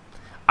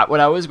 What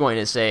I was going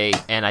to say,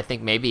 and I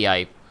think maybe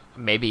I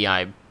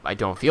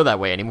don't feel that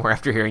way anymore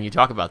after hearing you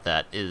talk about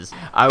that, is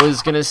I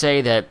was going to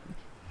say that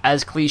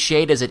as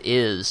cliched as it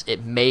is,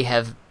 it may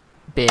have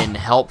been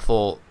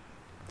helpful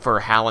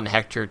for Hal and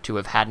Hector to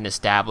have had an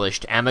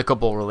established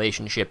amicable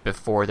relationship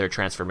before their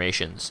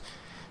transformations,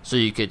 so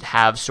you could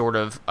have sort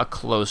of a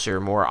closer,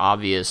 more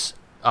obvious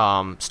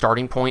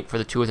starting point for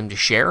the two of them to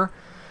share.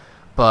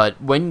 But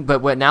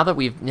now that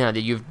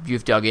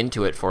you've dug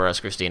into it for us,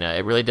 Christina,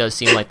 it really does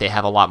seem like they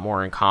have a lot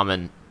more in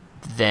common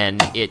than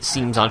it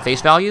seems on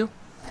face value,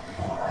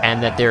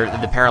 and that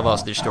the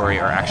parallels to their story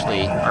are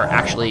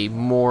actually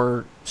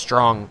more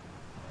strong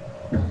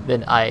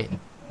than I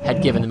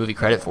had given the movie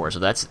credit for. So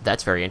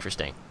that's very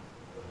interesting.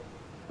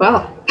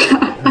 Well,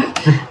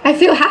 I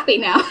feel happy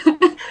now.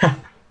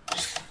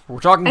 We're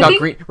talking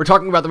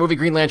about the movie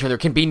Green Lantern. There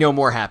can be no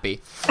more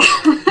happy.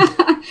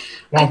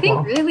 I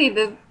think really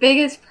the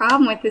biggest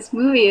problem with this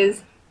movie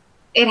is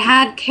it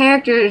had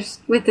characters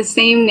with the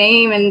same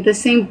name and the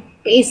same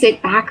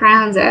basic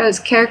backgrounds as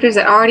characters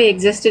that already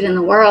existed in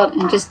the world,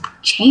 and just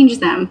changed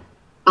them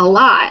a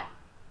lot.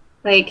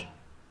 Like,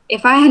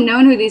 if I had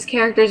known who these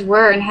characters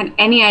were and had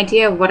any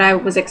idea of what I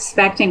was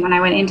expecting when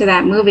I went into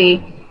that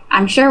movie,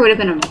 I'm sure it would have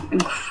been an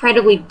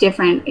incredibly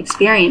different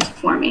experience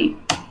for me.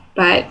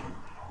 But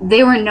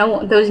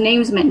those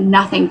names meant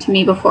nothing to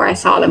me before I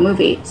saw the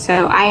movie.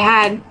 So I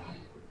had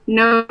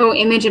no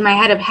image in my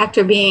head of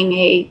Hector being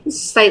a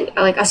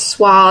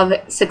suave,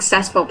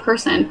 successful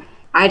person.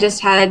 I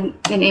just had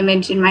an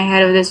image in my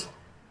head of this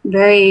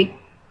very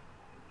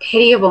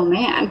pitiable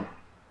man.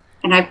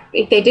 And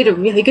they did a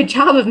really good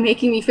job of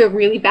making me feel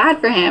really bad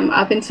for him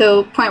up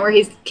until the point where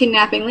he's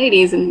kidnapping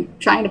ladies and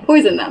trying to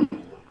poison them.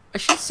 I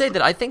should say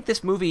that I think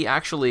this movie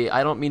actually,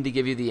 I don't mean to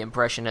give you the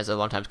impression as a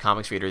longtime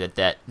comics reader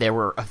that there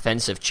were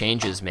offensive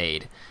changes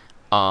made.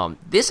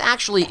 This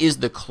actually is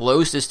the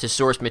closest to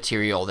source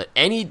material that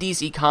any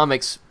DC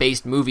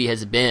Comics-based movie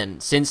has been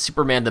since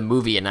Superman the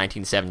movie in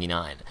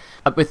 1979.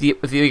 With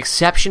the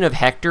exception of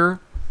Hector,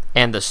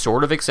 and the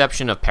sort of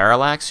exception of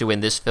Parallax, who in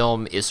this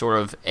film is sort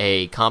of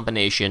a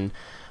combination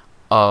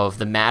of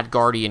the Mad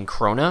Guardian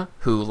Krona,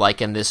 who,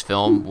 like in this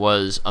film,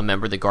 was a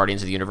member of the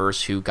Guardians of the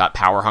Universe who got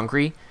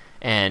power-hungry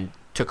and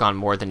took on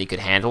more than he could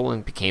handle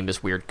and became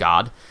this weird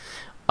god.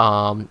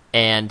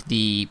 And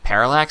the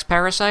Parallax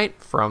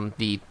Parasite from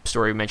the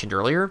story we mentioned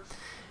earlier.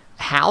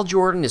 Hal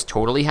Jordan is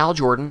totally Hal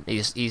Jordan.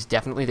 He's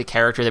definitely the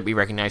character that we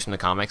recognize from the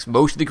comics.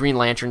 Most of the Green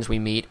Lanterns we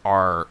meet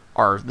are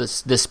the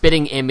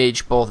spitting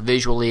image, both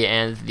visually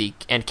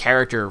and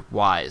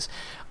character-wise,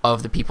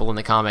 of the people in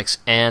the comics.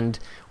 And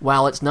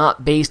while it's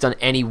not based on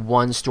any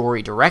one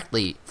story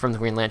directly from the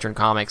Green Lantern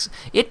comics,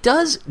 it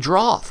does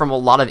draw from a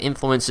lot of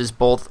influences,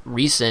 both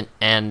recent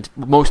and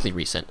mostly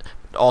recent,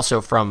 but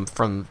also from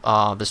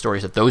the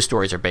stories that those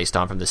stories are based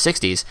on from the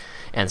 60s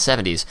and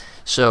 70s.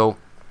 So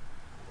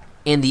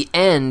in the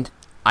end,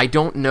 I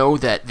don't know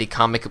that the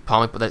comic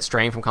that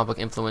straying from comic book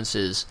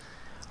influences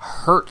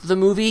hurt the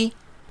movie.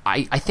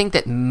 I think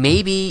that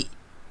maybe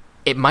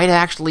it might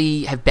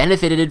actually have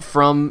benefited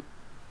from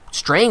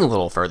straying a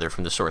little further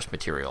from the source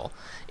material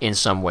in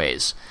some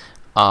ways.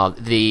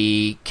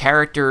 The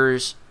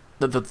characters,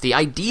 the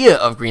idea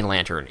of Green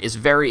Lantern is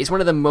one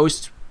of the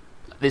most,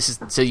 this is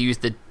to use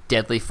the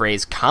deadly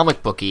phrase,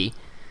 comic booky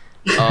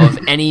of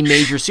any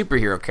major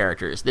superhero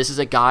characters. This is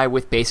a guy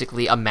with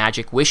basically a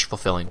magic wish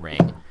fulfilling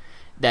ring.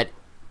 That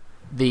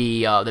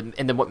and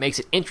then what makes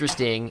it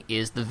interesting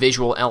is the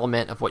visual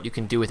element of what you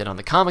can do with it on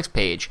the comics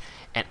page.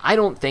 And I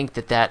don't think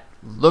that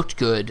looked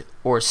good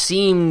or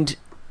seemed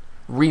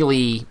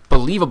really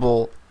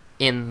believable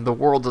in the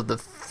world of the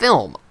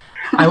film.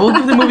 I will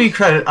give the movie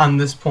credit on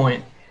this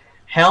point.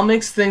 Hal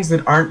makes things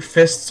that aren't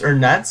fists or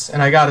nets,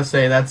 and I gotta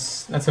say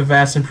that's a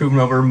vast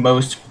improvement over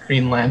most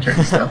Green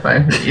Lantern stuff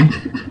I've read.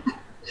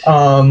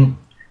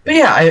 But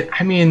yeah,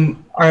 I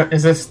mean,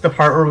 is this the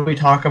part where we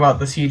talk about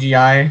the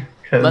CGI?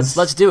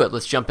 Let's do it.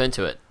 Let's jump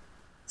into it.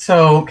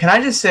 So, can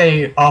I just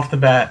say off the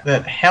bat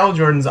that Hal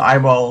Jordan's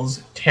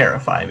eyeballs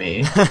terrify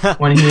me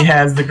when he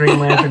has the Green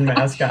Lantern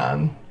mask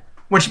on?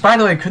 Which, by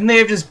the way, couldn't they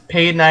have just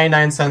paid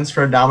 99 cents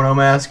for a domino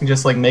mask and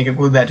just, like, make it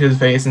glue that to his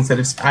face instead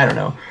of... I don't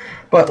know.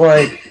 But,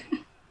 like...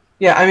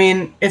 Yeah, I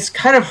mean, it's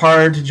kind of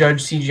hard to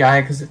judge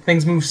CGI because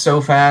things move so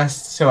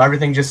fast, so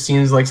everything just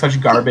seems like such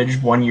garbage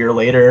 1 year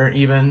later,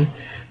 even.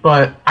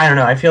 But, I don't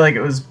know, I feel like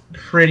it was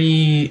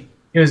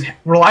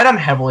relied on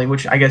heavily,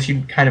 which I guess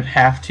you'd kind of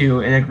have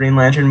to in a Green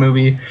Lantern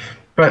movie,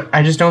 but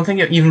I just don't think,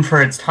 even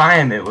for its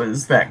time, it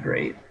was that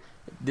great.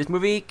 This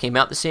movie came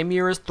out the same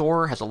year as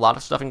Thor, has a lot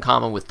of stuff in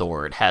common with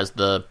Thor. It has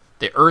the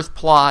Earth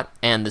plot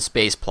and the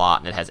space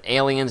plot, and it has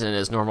aliens and it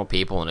has normal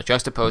people, and it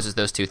juxtaposes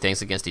those two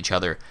things against each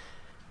other.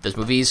 Those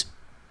movies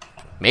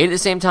made at the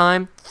same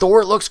time.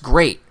 Thor looks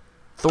great.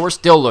 Thor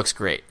still looks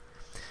great.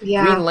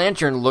 Yeah. Green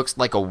Lantern looks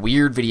like a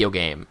weird video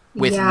game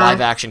with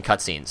live-action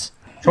cutscenes.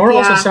 Thor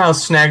also somehow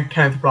snagged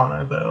Kenneth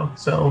Branagh, though,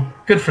 so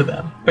good for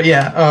them. But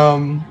yeah,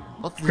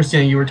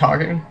 Christina, you were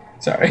talking.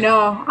 Sorry.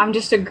 No, I'm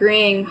just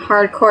agreeing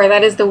hardcore.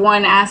 That is the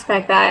one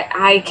aspect that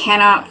I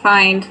cannot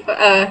find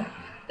a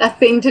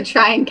thing to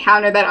try and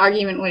counter that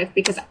argument with,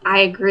 because I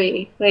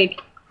agree.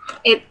 Like,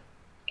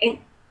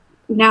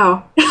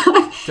 no.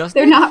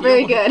 They're not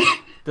very good.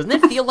 Doesn't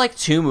it feel like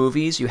two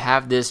movies? You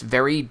have this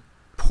very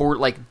poor,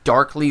 like,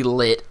 darkly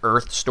lit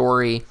Earth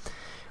story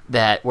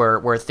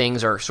where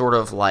things are sort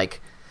of like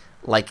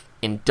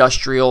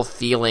industrial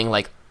feeling,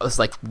 like it's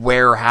like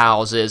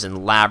warehouses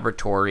and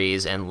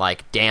laboratories and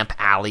like damp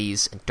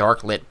alleys and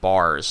dark lit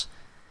bars.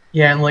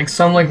 Yeah, and like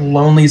some like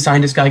lonely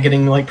scientist guy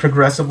getting like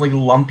progressively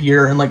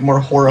lumpier and like more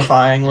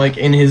horrifying, like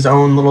in his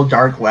own little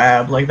dark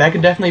lab. Like that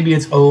could definitely be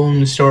its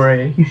own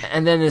story.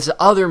 And then this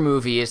other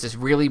movie is this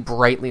really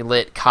brightly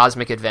lit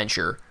cosmic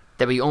adventure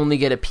that we only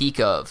get a peek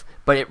of.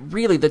 But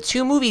the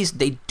two movies,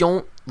 they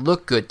don't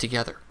look good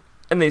together.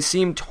 And they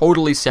seem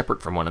totally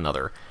separate from one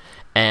another.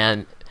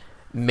 And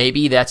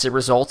maybe that's a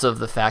result of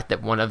the fact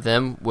that one of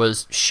them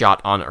was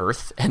shot on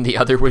Earth and the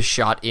other was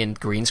shot in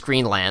green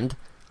screen land,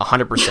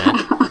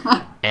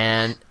 100%.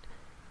 And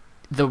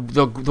the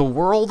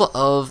world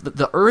of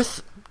the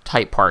Earth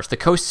type parts, the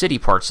Coast City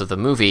parts of the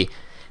movie,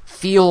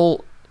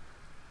 feel.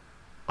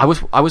 I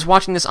was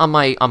watching this on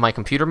my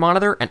computer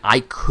monitor and I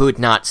could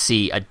not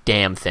see a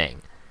damn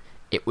thing.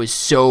 It was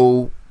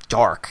so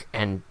dark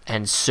and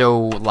so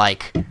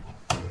like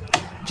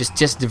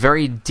just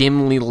very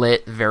dimly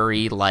lit,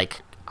 very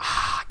like.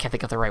 I can't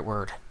think of the right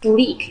word.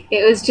 Bleak.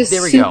 It was just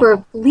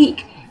super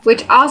bleak,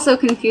 which also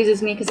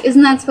confuses me, because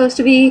isn't that supposed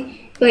to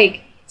be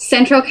like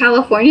Central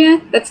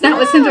California? That's not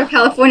what Central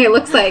California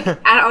looks like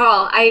at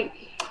all. I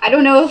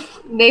don't know if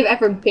they've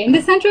ever been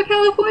to Central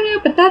California,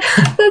 but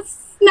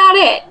that's not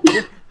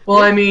it. Well,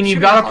 I mean, you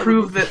Should gotta be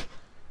prove that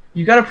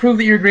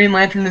your Green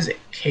Lantern is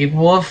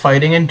capable of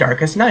fighting in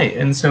Darkest Night,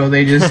 and so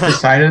they just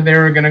decided they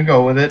were gonna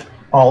go with it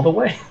all the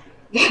way.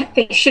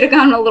 They should have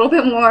gone a little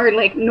bit more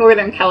like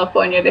Northern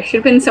California. There should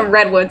have been some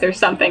redwoods or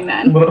something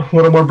then.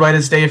 Little more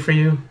Brightest Day for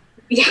you.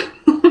 Yeah.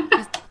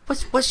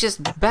 What's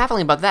just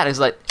baffling about that is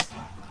like,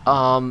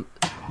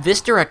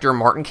 this director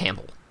Martin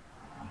Campbell.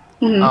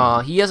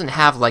 He doesn't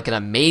have like an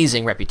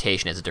amazing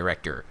reputation as a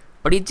director,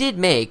 but he did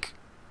make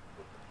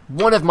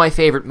one of my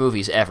favorite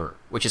movies ever,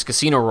 which is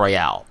Casino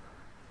Royale.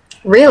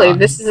 Really?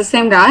 This is the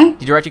same guy?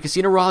 He directed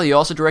Casino Royale. He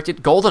also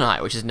directed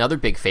GoldenEye, which is another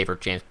big favorite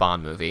James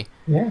Bond movie.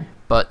 Yeah.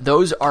 But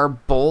those are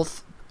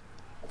both,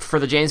 for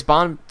the James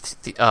Bond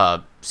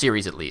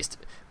series at least,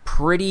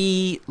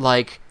 pretty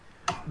like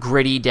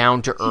gritty,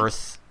 down to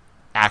earth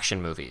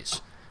action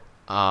movies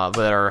that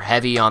are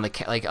heavy on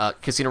the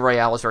Casino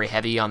Royale is very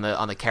heavy on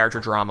the character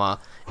drama,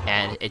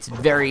 and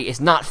it's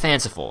not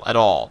fanciful at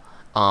all.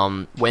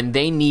 When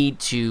they need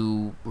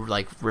to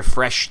like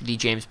refresh the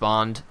James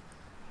Bond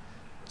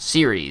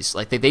series,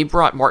 like they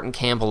brought Martin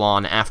Campbell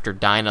on after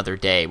Die Another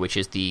Day, which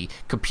is the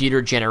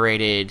computer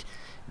generated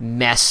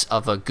mess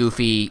of a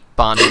goofy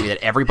Bond movie that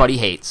everybody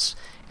hates,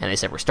 and they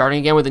said, we're starting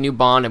again with a new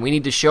Bond, and we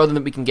need to show them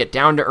that we can get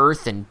down to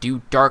earth and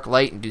do dark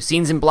light and do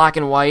scenes in black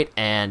and white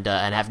and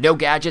have no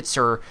gadgets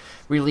or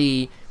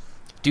really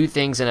do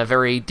things in a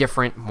very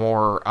different,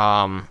 more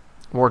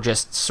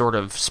just sort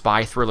of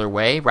spy thriller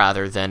way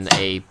rather than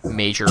a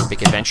major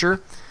big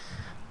adventure.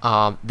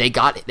 They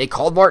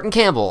called Martin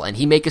Campbell, and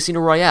he made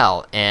Casino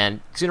Royale, and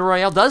Casino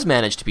Royale does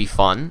manage to be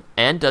fun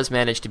and does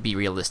manage to be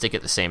realistic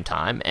at the same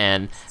time,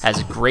 and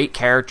has great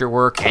character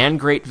work and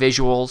great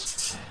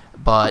visuals,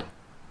 but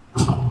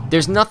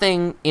there's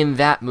nothing in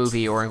that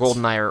movie or in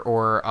GoldenEye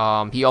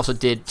or he also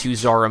did 2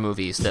 Zorro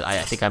movies that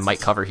I think I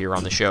might cover here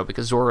on the show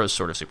because Zorro is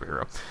sort of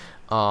superhero.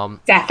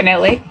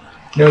 Definitely.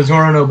 No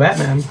Zorro, no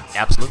Batman.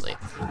 Absolutely.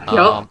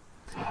 Yup.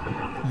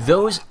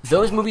 Those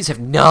movies have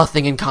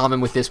nothing in common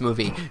with this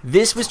movie.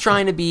 This was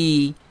trying to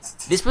be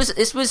this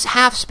was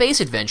half space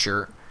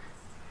adventure,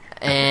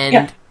 and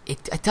Yeah.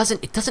 it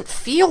doesn't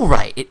feel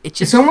right. It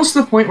just It's almost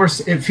to the point where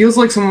it feels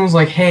like someone was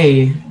like,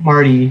 "Hey,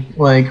 Marty,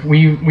 like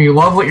we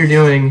love what you're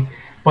doing,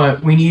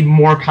 but we need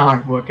more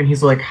comic book." And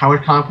he's like, "How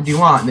much comic book do you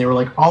want?" And they were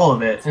like, "All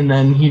of it." And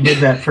then he did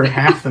that for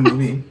half the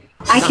movie.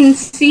 I can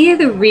see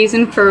the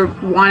reason for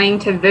wanting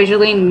to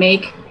visually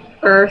make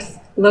Earth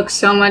look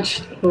so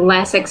much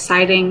less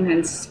exciting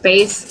than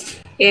space.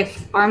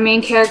 If our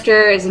main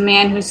character is a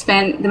man who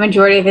spent the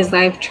majority of his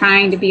life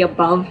trying to be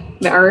above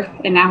the Earth,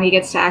 and now he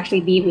gets to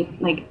actually be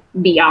like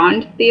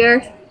beyond the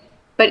Earth.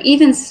 But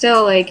even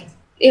still, like,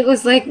 it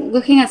was like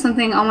looking at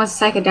something almost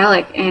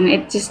psychedelic, and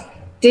it just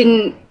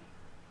didn't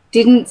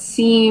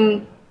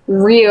seem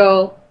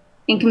real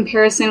in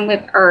comparison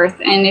with Earth.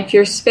 And if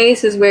your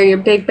space is where your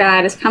big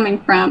bad is coming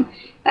from,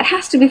 that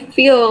has to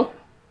feel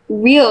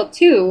real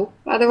too.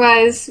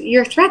 Otherwise,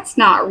 your threat's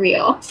not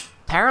real.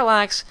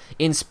 Parallax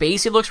in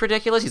space, he looks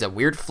ridiculous. He's a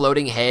weird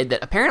floating head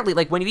that apparently,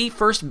 like, when we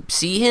first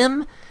see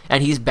him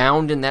and he's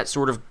bound in that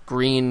sort of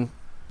green,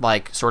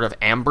 like, sort of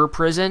amber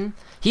prison,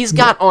 he's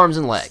got arms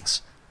and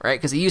legs, right?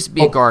 Because he used to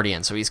be a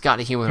guardian, so he's got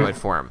a humanoid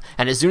form.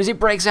 And as soon as he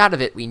breaks out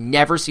of it, we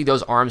never see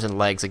those arms and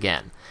legs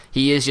again.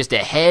 He is just a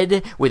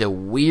head with a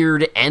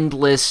weird,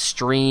 endless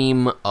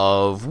stream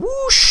of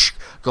whoosh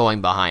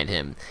going behind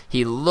him.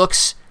 He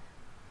looks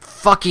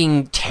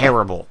fucking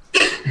terrible.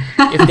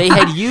 If they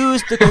had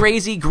used the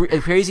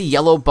crazy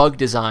yellow bug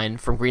design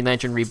from Green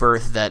Lantern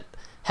Rebirth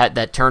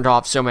that turned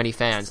off so many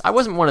fans, I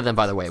wasn't one of them,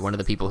 by the way, one of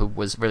the people who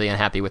was really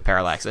unhappy with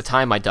Parallax. At the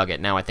time, I dug it.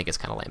 Now I think it's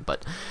kind of lame.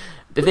 But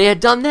if they had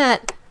done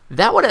that,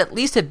 that would at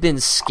least have been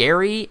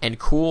scary and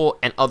cool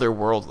and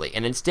otherworldly.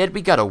 And instead,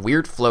 we got a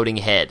weird floating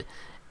head,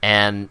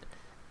 and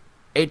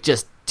it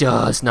just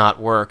does not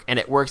work. And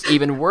it works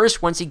even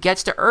worse once he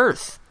gets to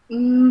Earth.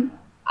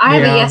 I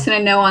have a yes and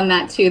a no on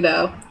that too,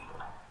 though.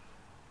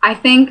 I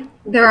think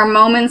there are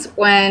moments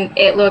when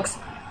it looks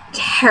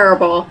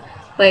terrible,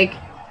 like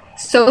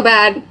so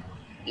bad.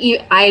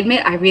 I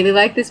admit I really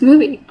like this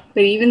movie,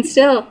 but even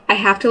still, I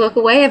have to look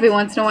away every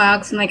once in a while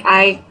because I'm like,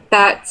 I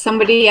thought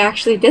somebody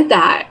actually did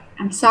that.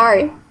 I'm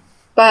sorry,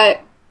 but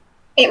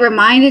it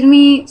reminded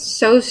me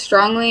so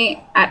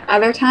strongly at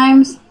other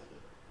times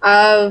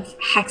of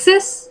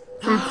Hexus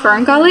from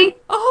Fern Gully.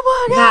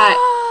 Oh my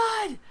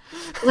god!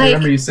 I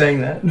remember you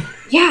saying that.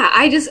 Yeah,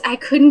 I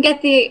couldn't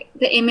get the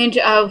image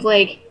of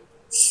like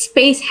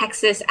space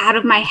Hexus out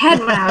of my head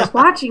when I was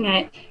watching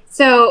it.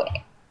 So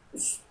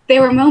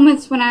there were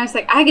moments when I was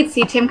like, I could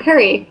see Tim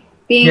Curry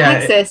being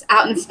Hexus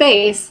out in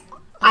space.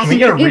 Can we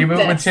get a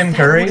reboot with Tim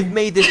Curry? That would have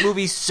made this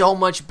movie so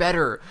much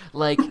better.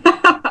 Like,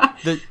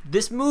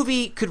 this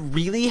movie could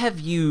really have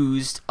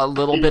used a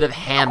little bit of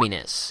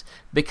hamminess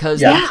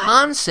because the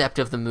concept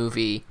of the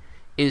movie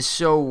is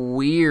so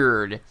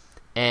weird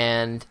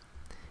and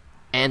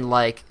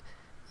like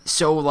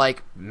so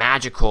like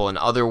magical and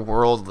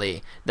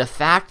otherworldly. The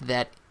fact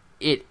that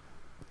it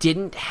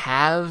didn't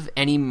have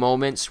any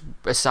moments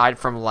aside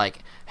from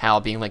like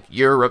Hal being like,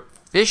 "You're a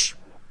fish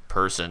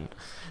person,"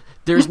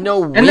 There's no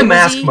whimsy. And the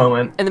mask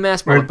moment. And the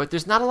mask moment, but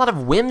there's not a lot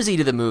of whimsy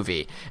to the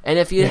movie. And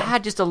if you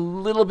had just a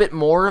little bit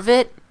more of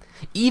it,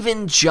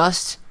 even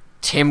just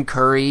Tim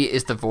Curry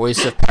is the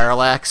voice of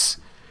Parallax.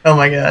 Oh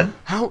my god.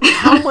 How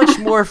much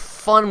more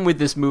fun would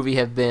this movie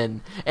have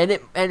been? And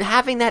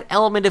having that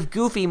element of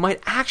goofy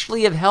might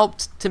actually have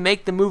helped to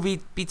make the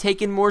movie be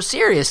taken more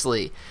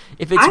seriously.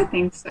 I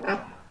think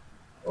so.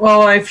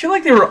 Well, I feel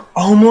like they were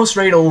almost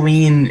ready to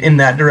lean in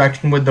that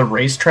direction with the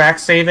racetrack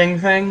saving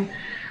thing,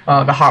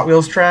 the Hot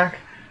Wheels track,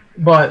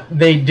 but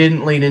they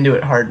didn't lean into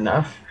it hard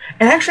enough.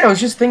 And actually, I was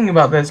just thinking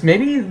about this.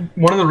 Maybe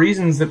one of the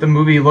reasons that the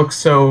movie looks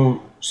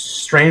so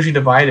strangely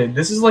divided,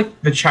 this is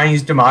like the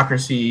Chinese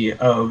democracy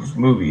of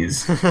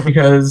movies,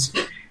 because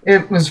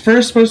it was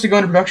first supposed to go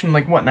into production in,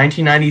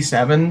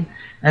 1997,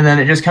 and then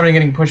it just kept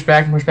getting pushed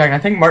back and pushed back. And I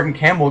think Martin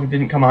Campbell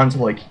didn't come on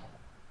until,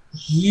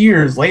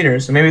 years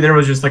later, so maybe there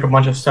was just a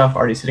bunch of stuff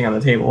already sitting on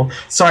the table.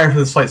 Sorry for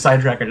the slight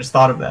sidetrack, I just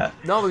thought of that.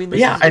 No, I mean,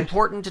 this is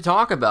important to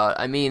talk about.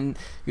 I mean,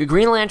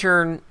 Green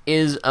Lantern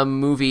is a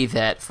movie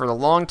that for a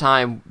long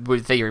time we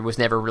figured was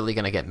never really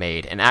going to get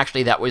made, and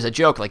actually that was a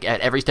joke.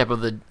 At every step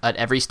of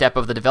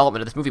the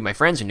development of this movie, my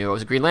friends who knew I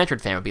was a Green Lantern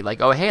fan would be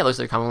like, "Oh, hey, looks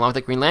like they're coming along with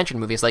the Green Lantern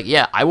movie." It's like,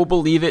 yeah, I will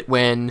believe it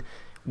when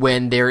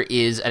there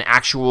is an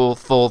actual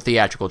full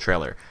theatrical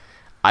trailer.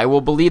 I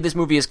will believe this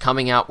movie is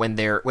coming out when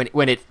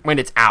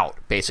it's out,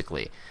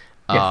 basically,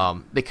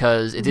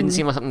 because it didn't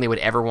seem like something they would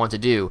ever want to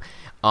do.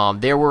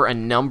 There were a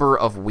number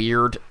of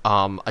weird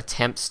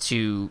attempts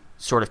to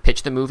sort of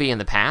pitch the movie in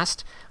the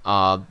past.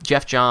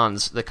 Jeff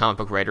Johns, the comic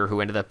book writer who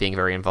ended up being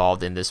very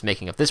involved in this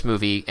making of this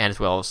movie, and as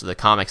well as the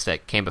comics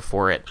that came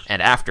before it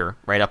and after,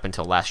 right up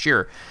until last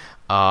year,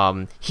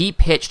 he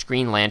pitched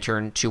Green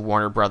Lantern to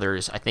Warner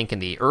Brothers, I think in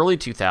the early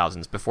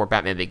 2000s, before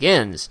Batman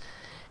Begins,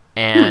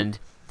 and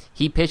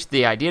he pitched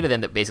the idea to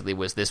them that basically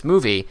was this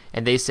movie,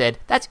 and they said,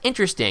 "That's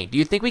interesting. Do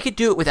you think we could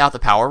do it without the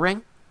Power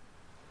Ring?"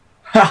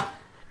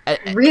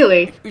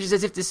 Really? Which is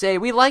as if to say,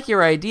 "We like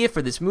your idea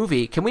for this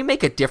movie. Can we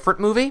make a different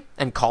movie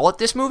and call it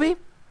this movie?"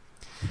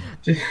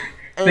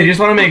 They just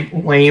want to make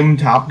lame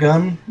Top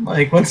Gun?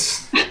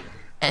 What's...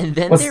 And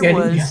then what's the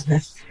idea of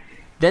this?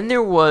 Then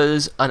there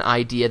was an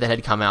idea that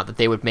had come out that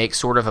they would make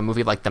sort of a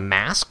movie like The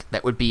Mask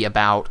that would be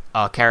about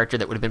a character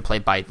that would have been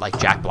played by,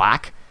 Jack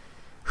Black,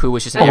 who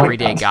was just an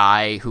everyday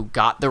guy who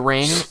got the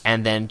ring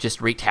and then just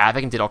wreaked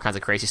havoc and did all kinds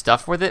of crazy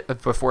stuff with it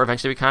before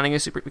eventually becoming a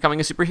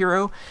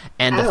superhero.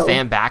 And the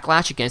fan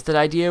backlash against that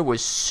idea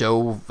was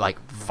so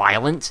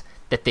violent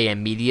that they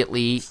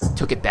immediately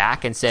took it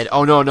back and said,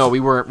 "Oh no, we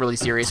weren't really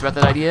serious about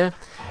that idea."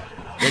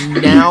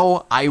 And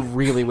now I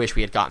really wish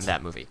we had gotten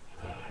that movie.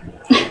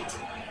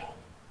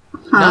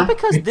 Not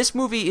because this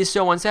movie is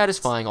so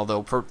unsatisfying,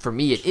 although for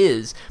me it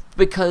is,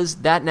 because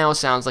that now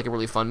sounds like a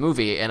really fun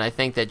movie, and I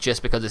think that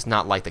just because it's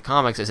not like the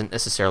comics isn't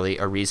necessarily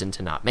a reason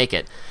to not make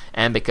it.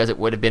 And because it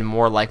would have been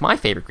more like my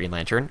favorite Green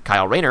Lantern,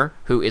 Kyle Rayner,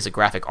 who is a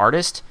graphic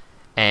artist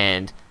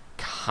and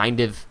kind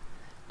of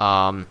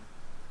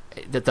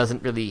that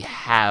doesn't really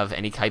have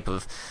any type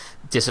of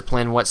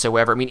discipline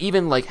whatsoever. I mean,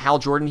 even Hal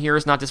Jordan here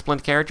is not a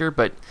disciplined character,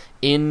 but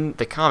in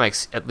the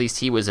comics, at least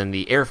he was in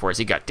the Air Force.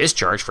 He got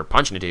discharged for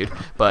punching a dude,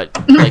 but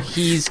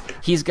he's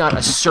got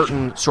a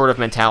certain sort of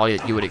mentality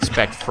that you would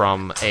expect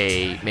from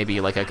maybe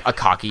a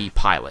cocky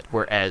pilot,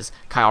 whereas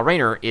Kyle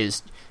Rayner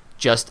is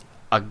just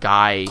a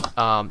guy.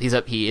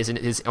 He is in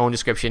his own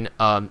description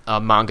a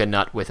manga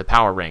nut with a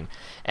power ring,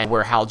 and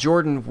where Hal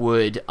Jordan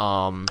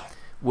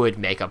would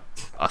make a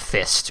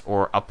fist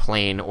or a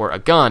plane or a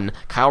gun,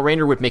 Kyle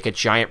Rayner would make a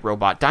giant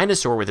robot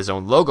dinosaur with his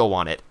own logo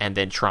on it and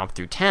then tromp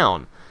through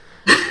town.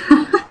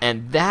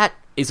 And that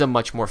is a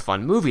much more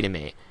fun movie to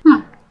me.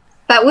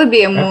 That would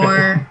be a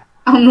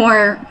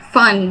more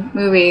fun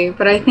movie,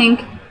 but I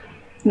think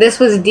this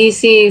was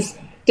DC's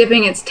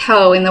dipping its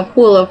toe in the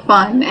pool of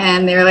fun,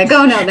 and they were like,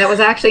 "Oh no, that was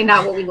actually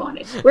not what we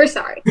wanted. We're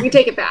sorry. We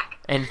take it back.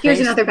 And here's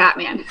another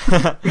Batman."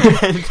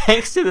 And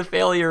thanks to the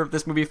failure of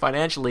this movie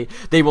financially,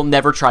 they will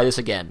never try this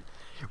again.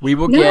 We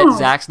will get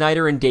Zack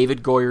Snyder and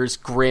David Goyer's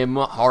grim,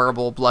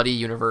 horrible, bloody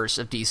universe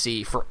of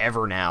DC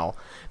forever now,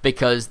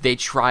 because they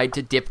tried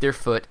to dip their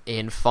foot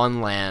in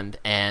Funland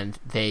and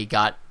they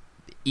got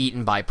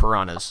eaten by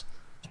piranhas.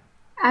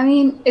 I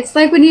mean, it's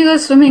like when you go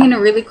swimming in a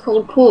really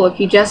cold pool. If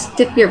you just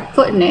dip your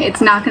foot in it,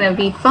 it's not going to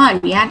be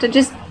fun. You have to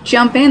just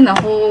jump in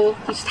you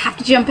just have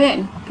to jump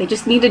in. They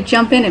just need to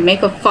jump in and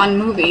make a fun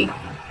movie.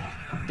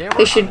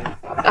 They should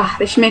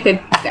make a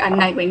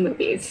Nightwing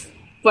movie is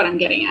what I'm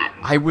getting at.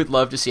 I would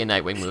love to see a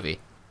Nightwing movie.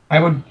 I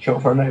would kill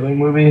for a Nightwing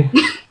movie.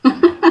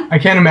 I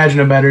can't imagine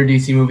a better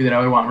DC movie that I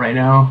would want right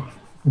now.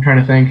 I'm trying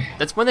to think.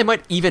 That's one they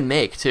might even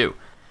make, too.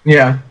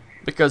 Yeah.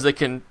 Because they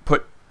can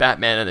put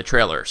Batman in the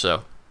trailer,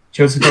 so...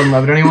 Joseph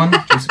Gordon-Levitt,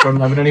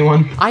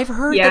 anyone? I've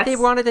heard that they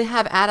wanted to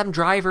have Adam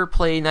Driver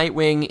play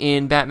Nightwing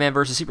in Batman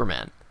vs.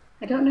 Superman.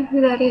 I don't know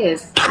who that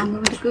is. I'm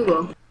going to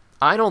Google.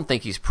 I don't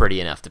think he's pretty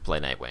enough to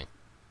play Nightwing.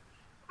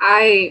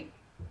 I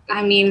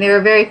mean, there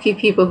are very few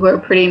people who are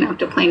pretty enough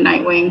to play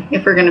Nightwing,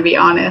 if we're going to be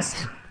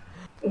honest.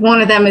 One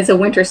of them is a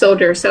Winter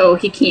Soldier, so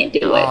he can't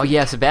do it. Oh,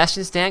 yeah,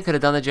 Sebastian Stan could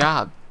have done the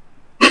job.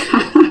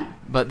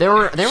 But there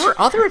were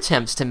other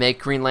attempts to make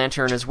Green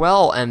Lantern as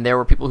well, and there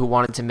were people who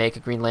wanted to make a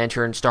Green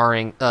Lantern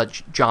starring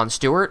Jon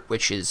Stewart,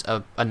 which is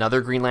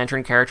another Green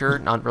Lantern character,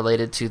 not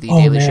related to the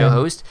Daily Show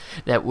host.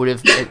 That would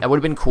have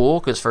been cool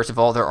because first of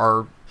all,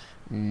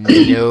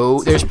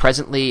 there's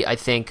presently I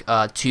think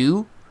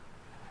 2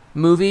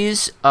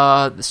 movies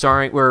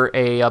starring where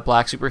a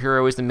black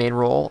superhero is the main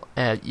role.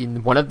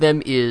 One of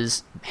them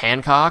is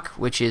Hancock,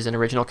 which is an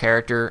original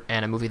character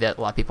and a movie that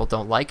a lot of people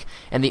don't like,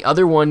 and the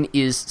other one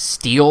is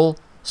Steel,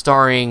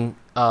 starring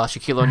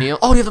Shaquille O'Neal.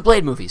 Oh, you have the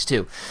Blade movies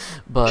too,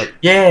 but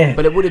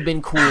it would have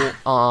been cool.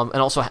 And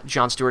also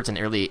Jon Stewart's a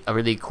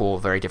really cool,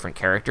 very different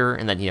character,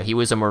 and then he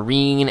was a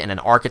Marine and an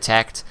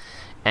architect.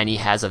 And he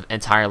has an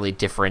entirely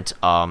different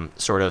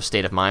sort of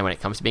state of mind when it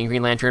comes to being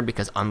Green Lantern,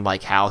 because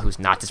unlike Hal, who's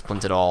not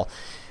disciplined at all,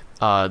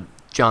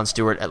 Jon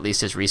Stewart, at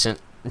least his recent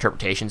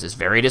interpretations, is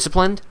very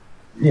disciplined.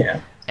 Yeah.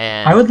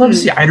 And I would love to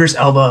see Idris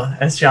Elba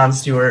as Jon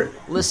Stewart.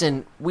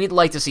 Listen, we'd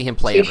like to see him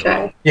play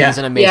everything. Yeah. He's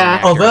an amazing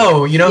actor.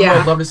 Although, who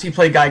I'd love to see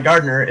play Guy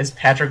Gardner is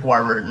Patrick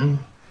Warburton.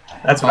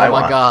 That's what I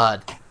want. Oh my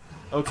god.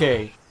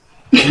 Okay.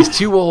 He's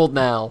too old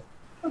now.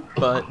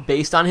 But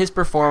based on his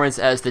performance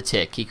as the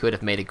Tick, he could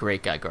have made a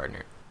great Guy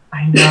Gardner.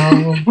 I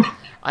know.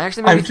 I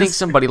actually think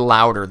somebody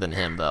louder than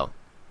him, though.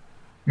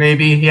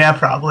 Maybe, yeah,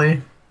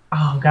 probably.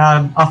 Oh,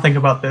 God, I'll think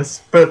about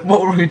this. But what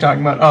were we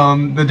talking about?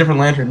 The different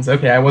lanterns.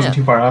 Okay, I wasn't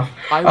too far off.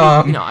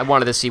 I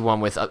wanted to see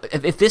one with...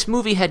 if this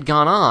movie had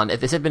gone on, if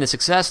this had been a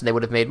success and they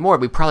would have made more,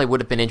 we probably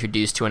would have been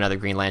introduced to another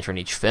Green Lantern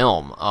each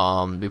film.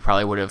 We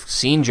probably would have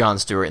seen Jon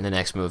Stewart in the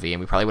next movie, and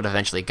we probably would have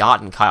eventually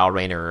gotten Kyle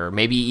Rayner, or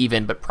maybe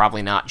even, but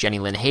probably not, Jenny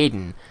Lynn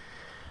Hayden.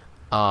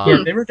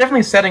 They were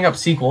definitely setting up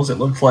sequels, it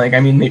looked like. I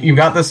mean, you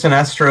got the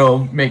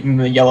Sinestro making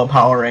the yellow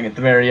power ring at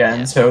the very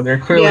end, so they're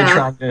clearly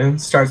trying to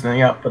start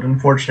something up, but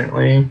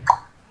unfortunately...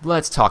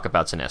 Let's talk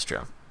about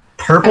Sinestro.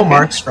 Purple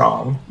Mark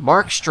Strong.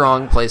 Mark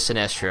Strong plays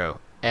Sinestro,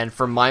 and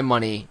for my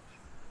money,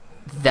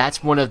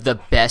 that's one of the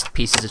best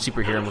pieces of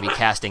superhero movie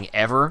casting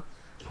ever.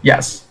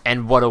 Yes.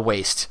 And what a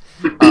waste.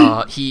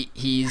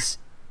 He's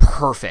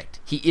perfect.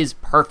 He is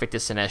perfect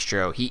as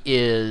Sinestro.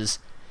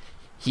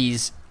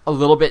 He's a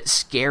little bit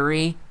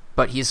scary,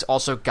 but he's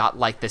also got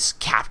like this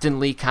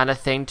captainly kind of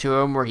thing to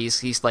him, where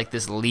he's like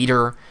this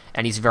leader,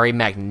 and he's very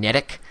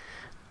magnetic.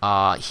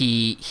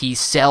 He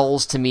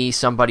sells to me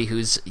somebody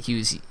who's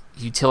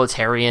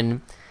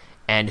utilitarian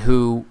and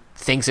who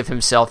thinks of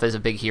himself as a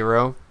big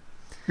hero.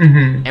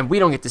 Mm-hmm. And we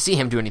don't get to see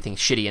him do anything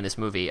shitty in this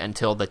movie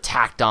until the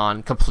tacked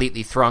on,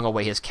 completely throwing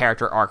away his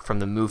character arc from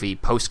the movie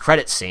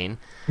post-credits scene.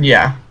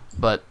 Yeah.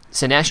 But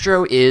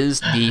Sinestro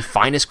is the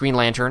finest Green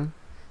Lantern.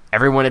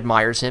 Everyone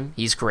admires him.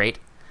 He's great.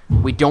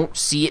 We don't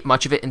see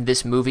much of it in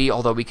this movie,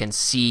 although we can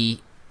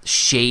see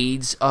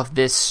shades of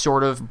this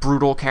sort of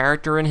brutal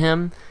character in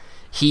him.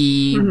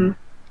 In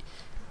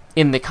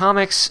the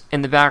comics,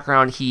 in the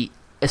background, he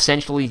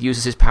essentially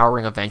uses his power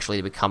ring eventually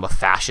to become a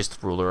fascist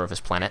ruler of his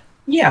planet.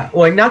 Yeah,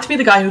 like, not to be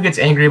the guy who gets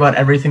angry about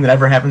everything that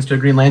ever happens to a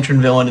Green Lantern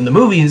villain in the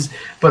movies,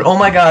 but oh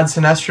my god,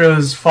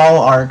 Sinestro's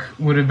fall arc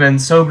would have been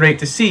so great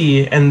to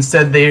see, and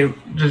instead they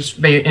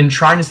in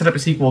trying to set up a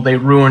sequel, they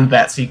ruined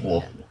that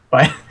sequel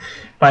by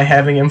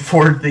having him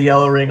forge the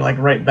yellow ring, like,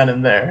 right then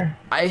and there.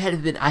 I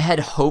had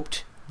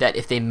hoped that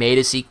if they made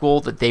a sequel,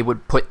 that they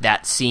would put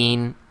that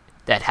scene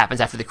that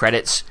happens after the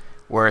credits,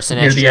 where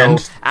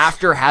Sinestro,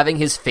 after having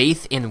his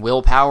faith in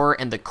willpower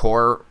and the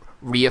core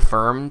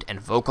reaffirmed and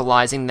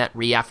vocalizing that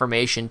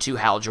reaffirmation to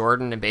Hal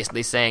Jordan and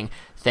basically saying,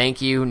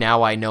 thank you,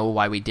 now I know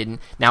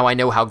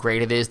how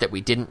great it is that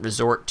we didn't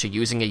resort to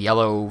using a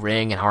yellow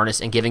ring and harness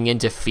and giving in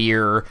to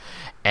fear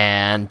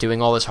and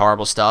doing all this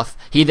horrible stuff.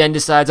 He then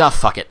decides, oh,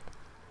 fuck it.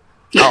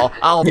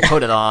 I'll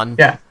put it on.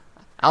 Yeah.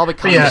 I'll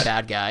become the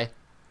bad guy.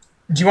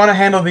 Do you want to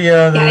handle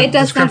the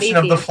description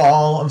of the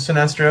fall of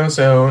Sinestro,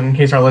 so in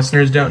case our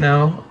listeners don't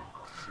know?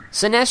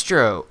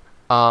 Sinestro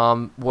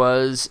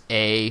was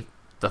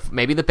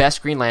maybe the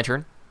best Green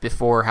Lantern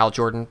before Hal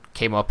Jordan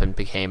came up and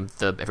became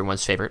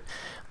everyone's favorite.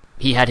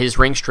 He had his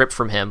ring stripped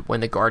from him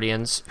when the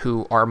Guardians,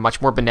 who are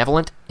much more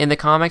benevolent in the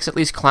comics, at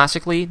least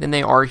classically, than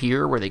they are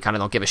here, where they kind of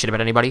don't give a shit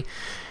about anybody.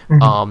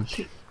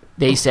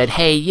 They said,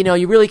 hey,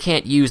 you really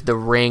can't use the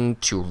ring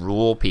to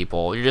rule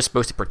people. You're just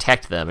supposed to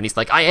protect them. And he's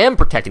like, I am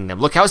protecting them.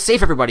 Look how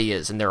safe everybody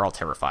is. And they're all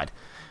terrified.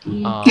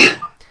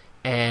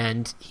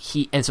 And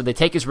so they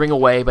take his ring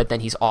away, but then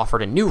he's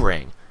offered a new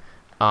ring.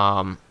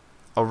 A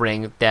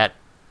ring that,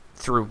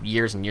 through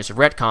years and years of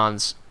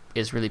retcons,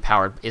 is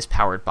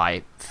powered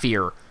by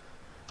fear.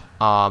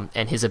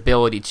 And his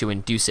ability to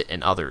induce it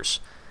in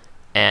others.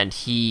 And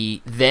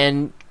he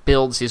then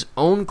builds his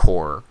own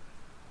corps,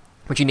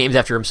 which he names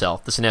after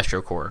himself, the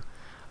Sinestro Corps,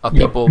 of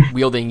people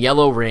wielding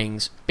yellow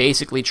rings,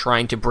 basically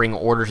trying to bring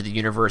order to the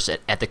universe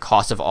at the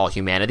cost of all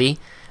humanity,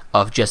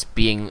 of just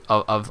being,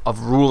 of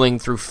ruling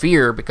through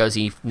fear, because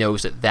he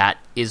knows that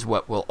is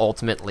what will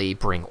ultimately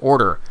bring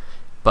order.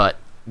 But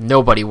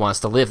nobody wants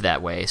to live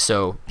that way,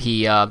 so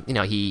he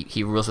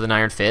rules with an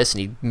iron fist,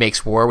 and he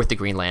makes war with the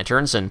Green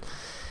Lanterns, and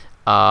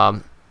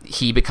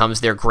he becomes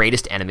their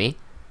greatest enemy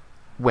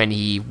when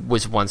he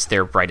was once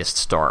their brightest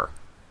star.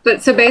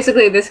 But so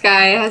basically, this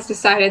guy has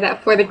decided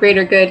that for the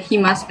greater good, he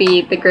must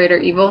be the greater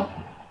evil.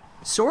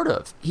 Sort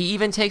of. He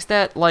even takes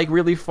that like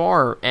really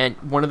far, and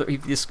one of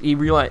the he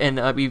realized,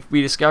 and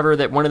we discover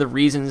that one of the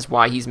reasons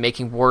why he's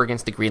making war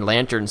against the Green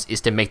Lanterns is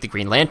to make the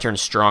Green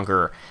Lanterns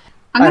stronger.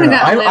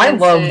 I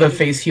love the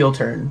face heel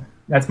turn.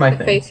 That's my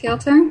thing. Face heel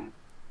turn?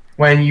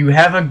 When you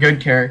have a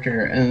good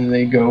character and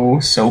they go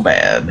so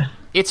bad.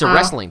 It's a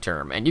wrestling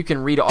term, and you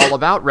can read all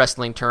about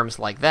wrestling terms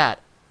like that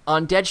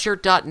on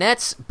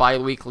Deadshirt.net's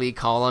bi-weekly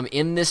column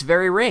In This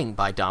Very Ring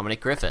by Dominic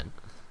Griffin.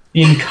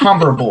 The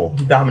incomparable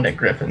Dominic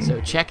Griffin. So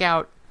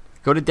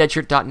go to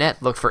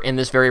Deadshirt.net, look for In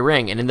This Very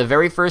Ring, and in the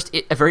very first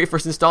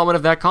installment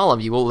of that column,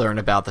 you will learn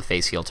about the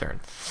face heel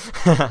turn.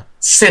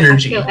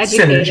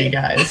 Synergy,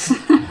 guys.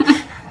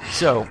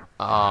 So,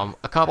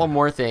 a couple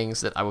more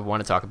things that I would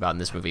want to talk about in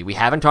this movie. We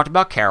haven't talked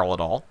about Carol at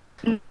all.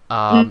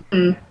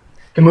 The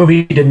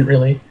movie didn't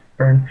really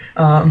burn.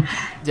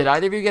 Did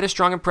either of you get a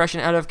strong impression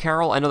out of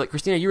Carol? I know that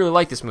Christina, you really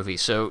like this movie.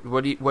 So,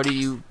 what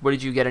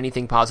did you get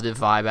anything positive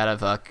vibe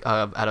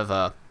out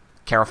of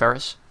Carol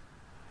Ferris?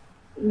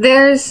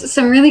 There's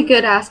some really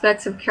good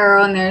aspects of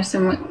Carol, and there's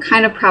some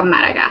kind of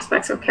problematic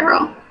aspects of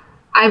Carol.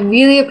 I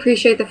really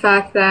appreciate the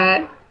fact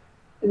that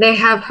they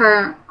have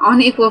her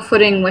on equal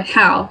footing with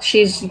Hal.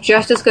 She's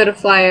just as good a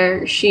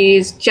flyer.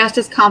 She's just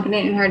as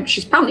competent in her.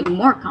 She's probably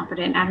more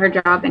competent at her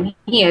job than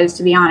he is,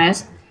 to be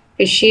honest,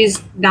 because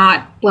she's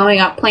not blowing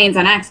up planes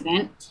on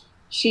accident.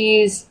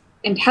 She's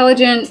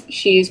intelligent.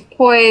 She's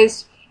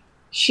poised.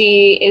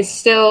 She is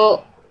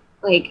still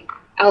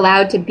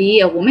allowed to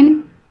be a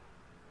woman.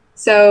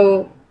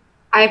 So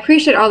I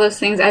appreciate all those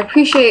things. I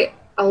appreciate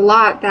a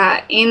lot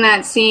that in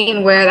that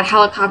scene where the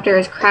helicopter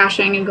is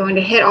crashing and going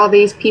to hit all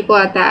these people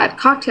at that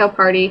cocktail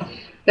party,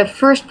 the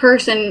first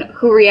person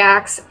who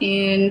reacts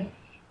in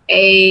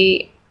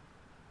an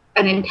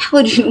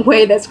intelligent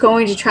way that's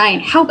going to try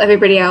and help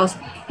everybody else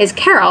is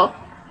Carol.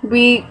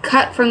 We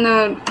cut from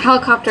the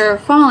helicopter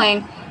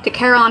falling to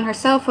Carol on her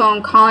cell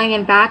phone calling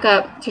in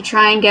backup to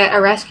try and get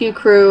a rescue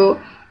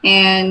crew,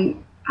 and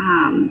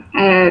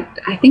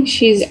I think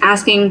she's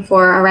asking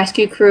for a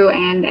rescue crew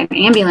and an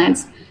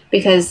ambulance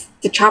because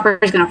the chopper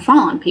is going to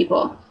fall on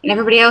people, and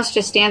everybody else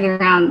just stands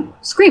around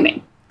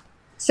screaming.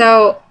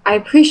 So I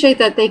appreciate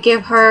that they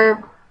give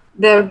her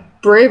the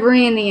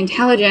bravery and the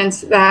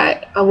intelligence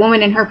that a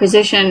woman in her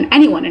position,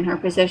 anyone in her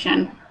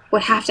position,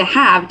 would have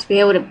to be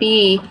able to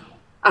be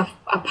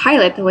a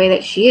pilot the way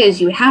that she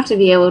is. You would have to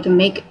be able to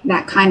make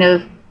that kind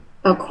of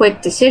a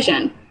quick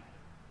decision.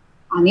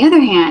 On the other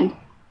hand,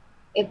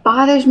 it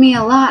bothers me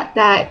a lot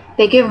that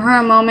they give her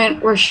a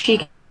moment where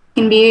she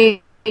can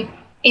be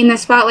in the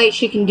spotlight,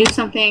 she can do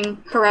something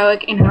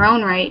heroic in her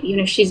own right, even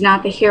if she's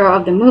not the hero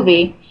of the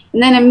movie,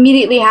 and then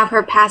immediately have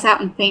her pass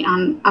out and faint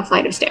on a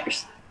flight of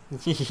stairs.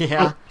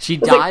 Yeah, she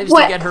dives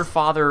to get her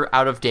father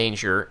out of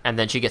danger, and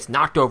then she gets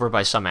knocked over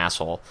by some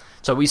asshole.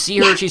 So we see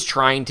her; she's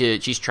trying to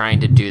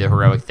do the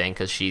heroic thing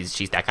because she's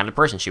that kind of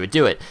person. She would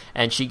do it,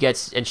 and she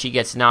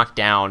gets knocked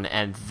down,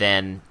 and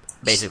then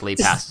basically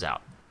passes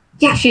out.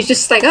 Yeah, she's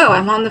just like, oh,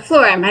 I'm on the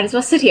floor. I might as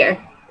well sit here.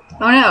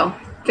 Oh no,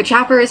 the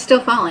chopper is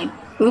still falling.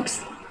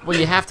 Oops. Well,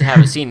 you have to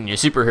have a scene in your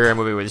superhero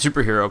movie where the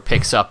superhero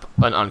picks up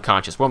an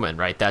unconscious woman,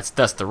 right? That's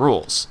the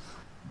rules.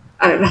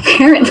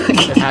 Apparently.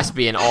 It has to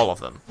be in all of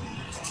them.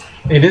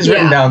 It is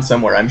written down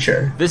somewhere, I'm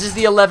sure. This is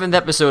the 11th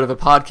episode of a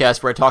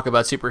podcast where I talk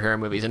about superhero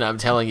movies, and I'm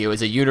telling you,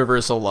 it's a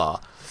universal law.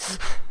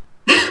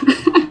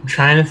 I'm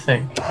trying to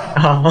think.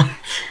 Yeah,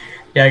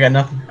 I got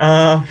nothing.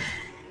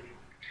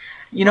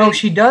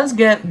 She does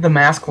get the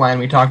mask line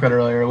we talked about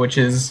earlier, which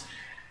is,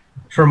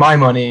 for my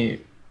money,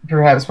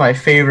 perhaps my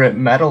favorite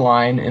meta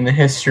line in the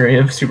history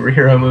of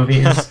superhero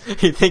movies.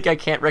 You think I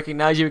can't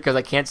recognize you because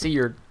I can't see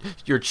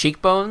your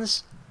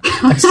cheekbones?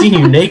 I've seen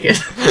you naked.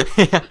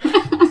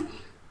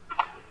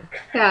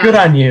 Yeah. Good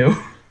on you.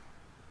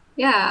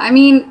 Yeah, I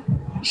mean,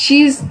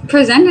 she's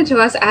presented to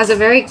us as a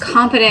very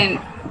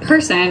competent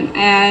person,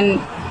 and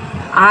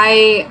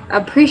I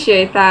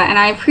appreciate that. And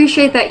I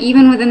appreciate that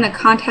even within the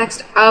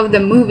context of the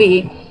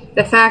movie,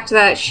 the fact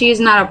that she's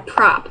not a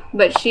prop,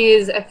 but she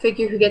is a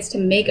figure who gets to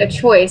make a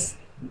choice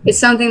is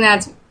something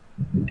that's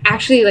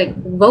actually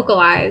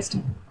vocalized.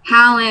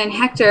 Hal and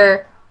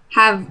Hector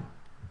have,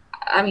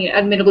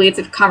 admittedly it's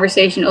a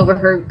conversation over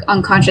her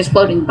unconscious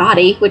floating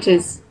body, which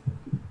is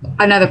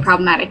another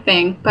problematic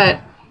thing,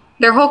 but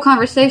their whole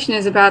conversation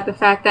is about the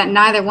fact that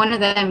neither one of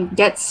them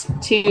gets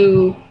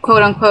to,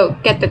 quote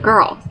unquote, get the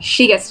girl.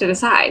 She gets to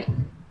decide.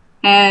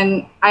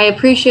 And I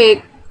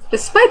appreciate,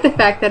 despite the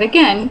fact that,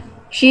 again,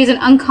 she's an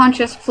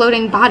unconscious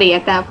floating body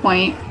at that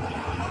point,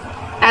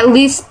 at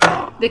least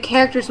the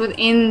characters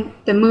within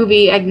the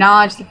movie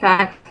acknowledge the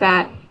fact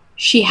that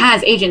she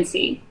has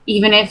agency,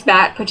 even if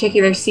that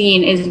particular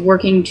scene is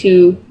working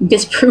to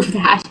disprove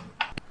that.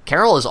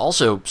 Carol is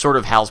also sort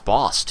of Hal's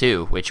boss,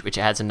 too, which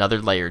adds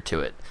another layer to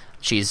it.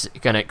 She's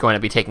going to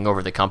be taking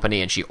over the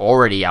company, and she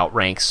already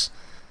outranks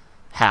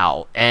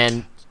Hal,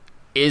 and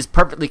is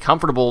perfectly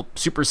comfortable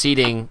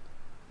superseding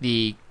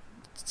the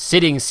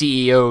sitting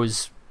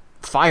CEO's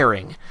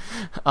firing.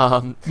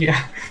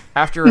 Yeah.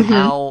 After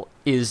Hal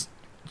is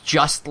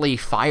justly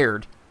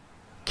fired,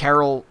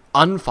 Carol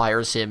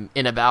unfires him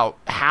in about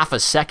half a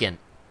second.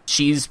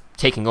 She's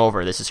taking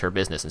over. This is her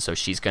business, and so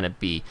she's going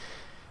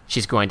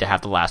to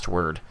have the last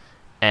word.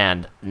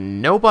 And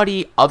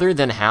nobody other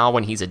than Hal,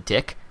 when he's a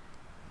dick,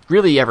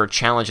 really ever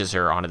challenges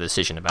her on a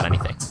decision about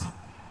anything.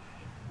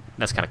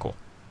 That's kind of cool.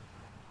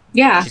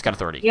 Yeah. She's got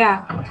authority.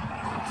 Yeah.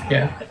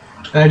 Yeah.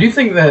 And I do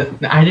think that,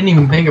 I didn't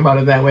even think about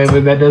it that way,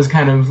 but that does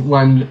kind of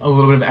lend a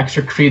little bit of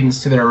extra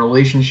credence to their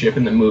relationship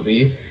in the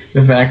movie.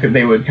 The fact that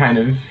they would kind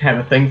of have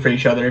a thing for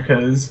each other,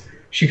 because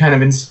she kind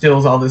of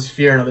instills all this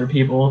fear in other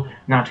people,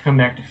 not to come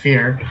back to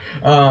fear.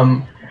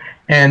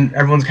 And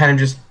everyone's kind of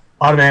just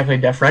automatically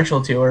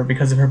deferential to her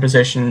because of her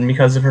position,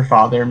 because of her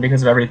father, and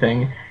because of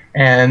everything.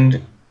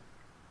 And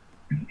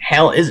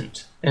Hal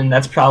isn't. And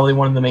that's probably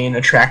one of the main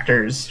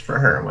attractors for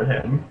her with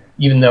him,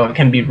 even though it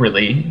can be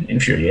really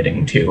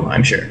infuriating too,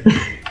 I'm sure.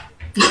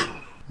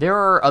 There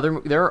are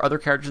other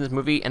characters in this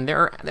movie, and there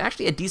are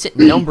actually a decent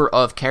number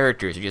of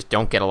characters who just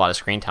don't get a lot of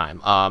screen time.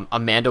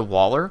 Amanda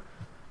Waller,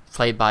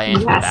 played by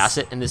Angela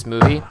Bassett in this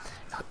movie,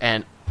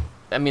 and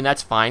I mean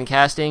that's fine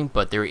casting,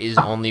 but there is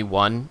only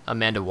one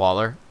Amanda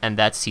Waller, and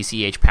that's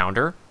CCH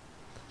Pounder.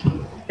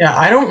 Yeah,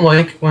 I don't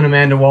like when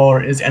Amanda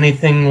Waller is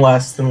anything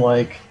less than,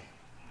 like,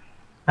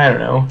 I don't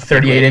know,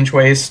 38-inch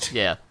waist.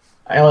 Yeah.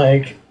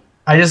 I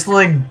just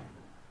like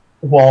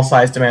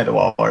wall-sized Amanda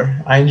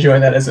Waller. I enjoy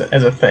that as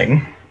a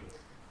thing.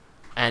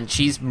 And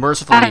she's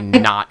mercifully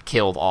not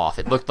killed off.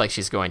 It looked like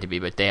she's going to be,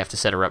 but they have to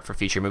set her up for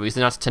future movies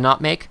to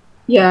not make.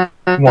 Yeah.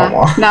 No,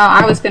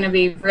 I was going to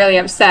be really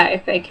upset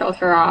if they killed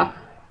her off.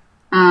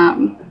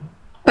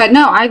 But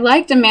no, I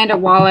liked Amanda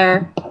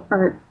Waller.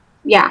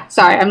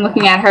 I'm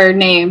looking at her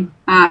name,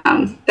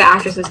 the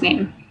actress's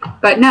name.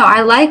 But no,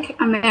 I like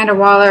Amanda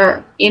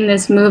Waller in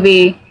this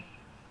movie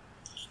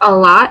a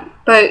lot.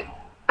 But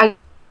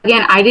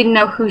again, I didn't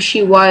know who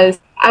she was.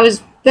 I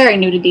was very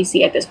new to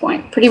DC at this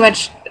point. Pretty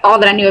much all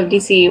that I knew of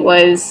DC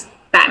was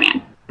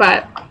Batman.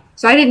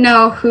 So I didn't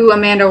know who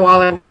Amanda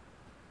Waller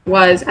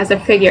was as a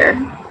figure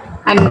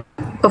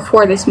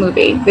before this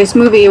movie. This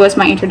movie was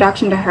my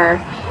introduction to her,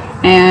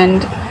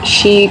 and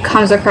she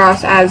comes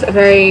across as a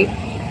very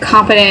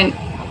competent,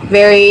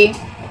 very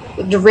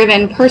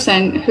driven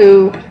person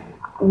who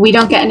we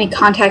don't get any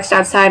context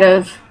outside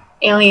of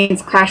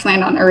aliens crash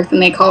land on Earth and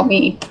they call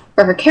me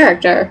for her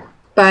character,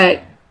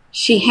 but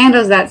she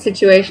handles that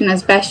situation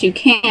as best you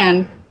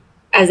can,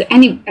 as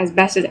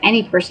best as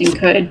any person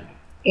could,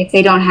 if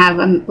they don't have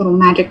a little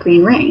magic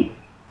green ring.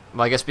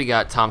 Well, I guess we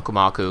got Tom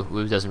Kumaku,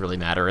 who doesn't really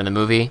matter in the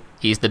movie.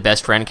 He's the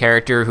best friend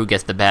character who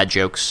gets the bad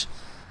jokes.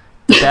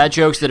 The bad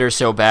jokes that are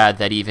so bad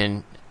that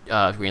even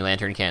Green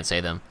Lantern can't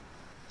say them.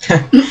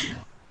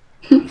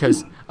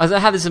 Because I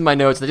have this in my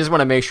notes, and I just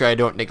want to make sure I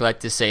don't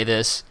neglect to say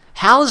this.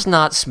 Hal is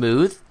not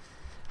smooth.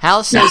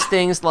 Hal says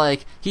things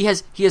like he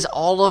has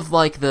all of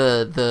like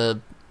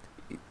the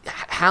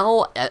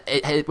Hal,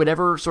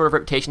 whatever sort of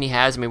reputation he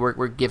has. I mean,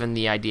 we're given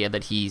the idea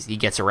that he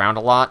gets around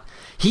a lot.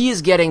 He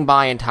is getting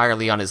by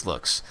entirely on his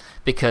looks,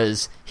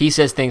 because he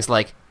says things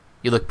like,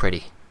 "You look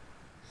pretty."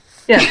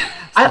 Yeah,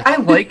 I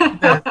like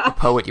the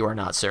poet you are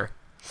not, sir.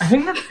 I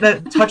think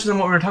that touches on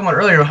what we were talking about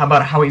earlier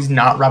about how he's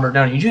not Robert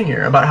Downey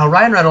Jr., about how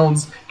Ryan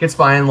Reynolds gets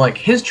by and, like,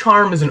 his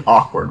charm is an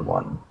awkward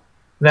one.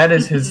 That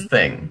is his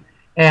thing.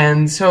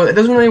 And so it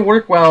doesn't really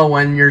work well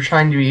when you're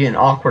trying to be an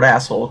awkward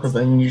asshole, because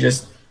then you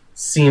just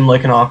seem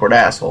like an awkward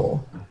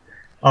asshole.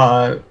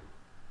 But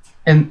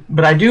I don't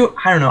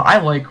know, I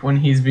like when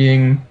he's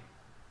being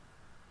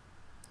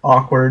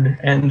awkward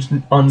and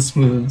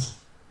unsmooth.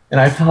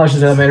 And I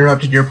apologize that I've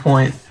interrupted your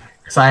point,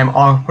 because I am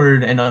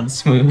awkward and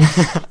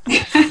unsmooth.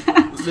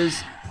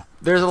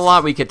 There's a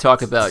lot we could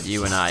talk about,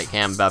 you and I,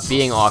 Cam, about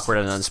being awkward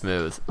and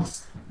unsmooth.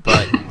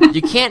 But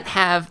you can't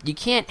have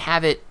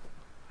it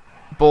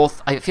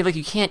both. I feel like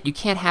you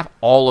can't have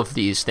all of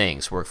these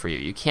things work for you.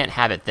 You can't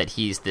have it that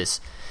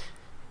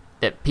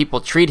that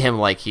people treat him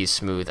like he's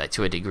smooth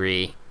to a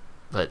degree,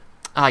 but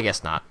I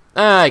guess not.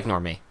 Ignore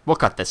me. We'll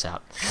cut this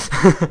out.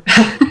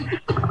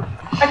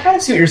 I kind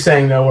of see what you're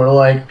saying, though, where,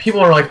 like, people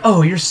are like,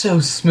 "Oh, you're so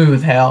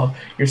smooth, Hal.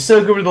 You're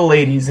so good with the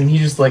ladies," and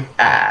he's just like,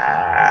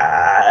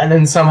 and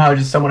then somehow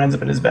just someone ends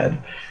up in his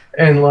bed.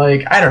 And,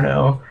 like, I don't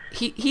know.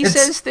 He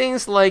says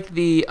things like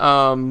hey,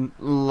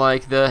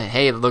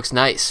 it looks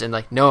nice, and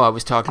like, no, I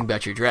was talking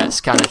about your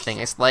dress kind of thing.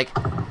 It's like,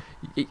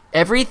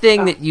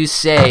 everything that you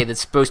say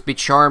that's supposed to be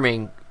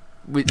charming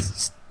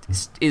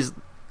is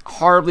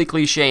horribly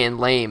cliche and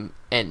lame,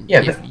 and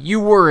if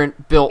you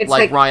weren't built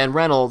like Ryan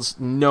Reynolds,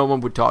 no one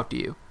would talk to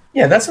you.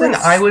 Yeah, that's something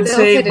I would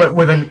say, but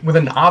with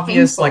an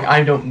obvious, like,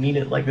 I don't mean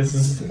it, like, this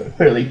is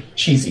clearly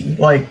cheesy.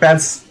 Like,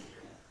 that's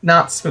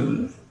not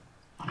smooth.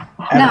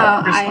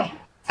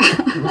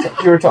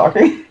 You were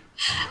talking?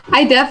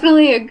 I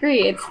definitely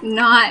agree.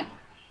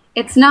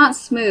 It's not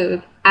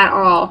smooth at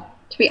all.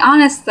 To be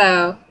honest,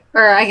 though,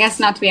 or I guess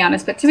not to be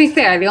honest, but to be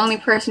fair, the only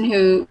person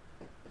who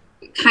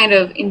kind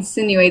of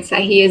insinuates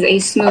that he is a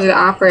smooth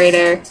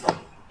operator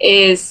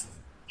is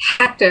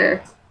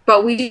Hector,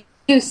 but we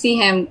do see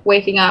him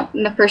waking up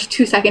in the first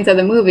 2 seconds of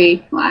the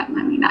movie. Well, I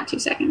mean, not 2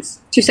 seconds.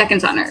 2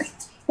 seconds on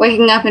Earth.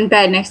 waking up in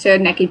bed next to a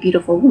naked,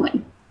 beautiful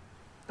woman.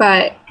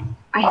 But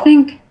I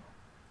think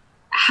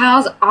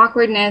Hal's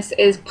awkwardness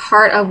is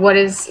part of what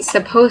is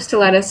supposed to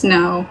let us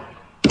know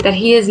that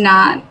he is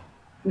not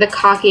the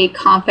cocky,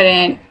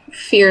 confident,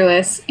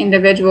 fearless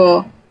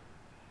individual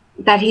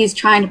that he's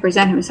trying to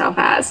present himself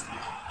as.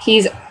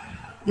 He's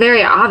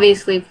very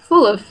obviously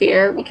full of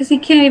fear because he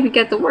can't even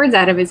get the words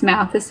out of his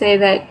mouth to say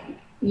that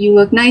you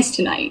look nice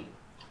tonight.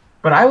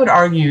 But I would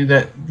argue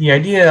that the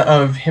idea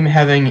of him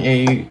having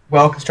a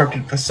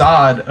well-constructed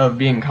facade of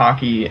being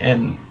cocky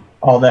and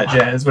all that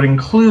jazz would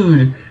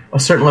include a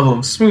certain level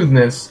of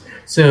smoothness,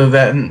 so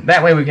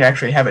that way we could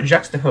actually have it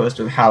juxtaposed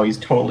with how he's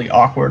totally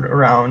awkward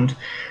around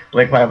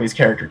Blake Lively's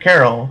character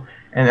Carol,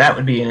 and that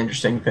would be an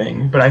interesting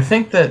thing. But I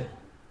think that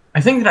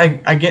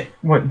I get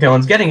what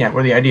Dylan's getting at,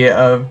 where the idea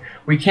of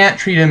we can't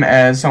treat him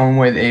as someone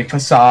with a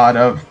facade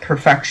of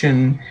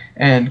perfection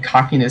and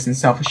cockiness and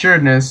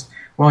self-assuredness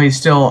while he's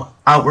still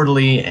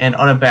outwardly and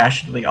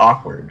unabashedly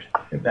awkward,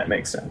 if that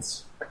makes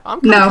sense.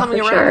 I'm kind of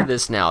coming around to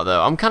this now,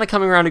 though. I'm kind of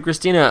coming around to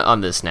Christina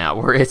on this now,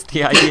 where it's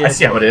the idea I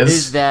see how it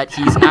is that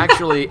he's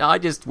actually... I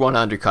just want to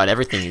undercut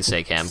everything you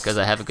say, Cam, because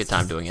I have a good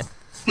time doing it.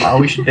 Oh,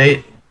 we should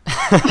date.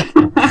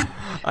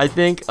 I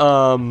think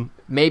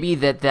maybe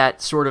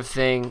that sort of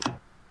thing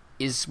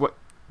is what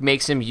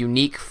makes him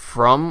unique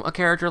from a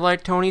character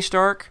like Tony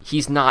Stark.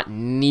 He's not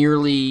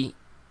nearly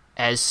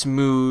as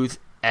smooth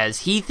as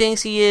he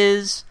thinks he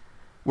is,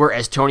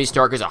 whereas Tony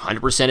Stark is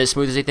 100% as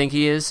smooth as they think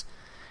he is.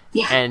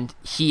 Yeah. And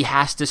he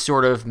has to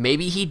sort of,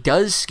 maybe he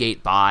does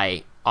skate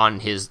by on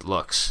his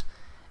looks,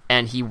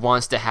 and he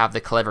wants to have the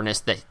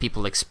cleverness that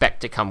people expect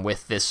to come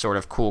with this sort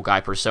of cool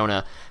guy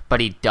persona, but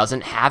he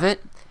doesn't have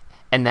it,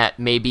 and that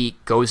maybe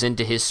goes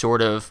into his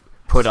sort of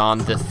put on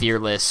the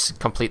fearless,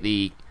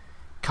 completely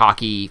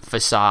cocky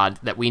facade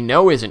that we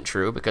know isn't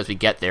true, because we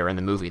get there in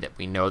the movie that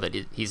we know that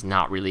he's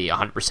not really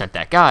 100%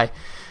 that guy.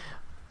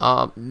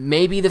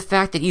 Maybe the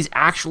fact that he's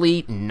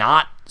actually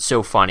not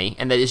so funny,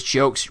 and that his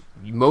jokes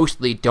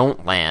mostly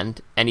don't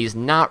land, and he's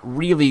not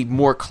really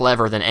more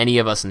clever than any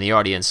of us in the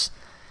audience,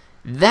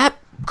 that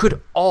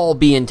could all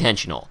be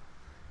intentional,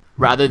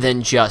 rather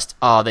than just,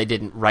 they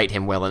didn't write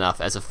him well enough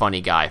as a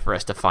funny guy for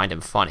us to find him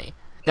funny.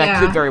 That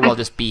could very well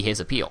just be his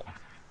appeal.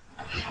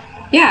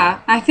 Yeah,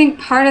 I think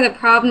part of the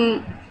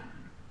problem,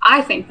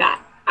 I think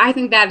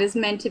that is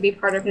meant to be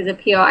part of his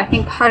appeal. I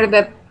think part of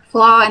the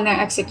flaw in their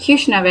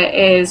execution of it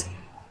is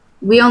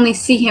we only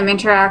see him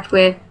interact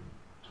with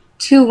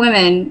two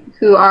women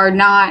who are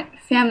not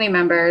family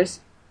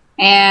members,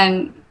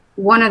 and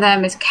one of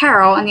them is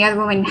Carol, and the other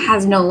woman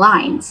has no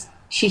lines.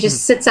 She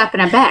just sits up in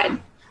a bed.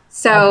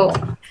 So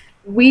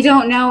we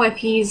don't know if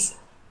he's...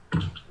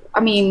 I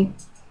mean,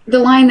 the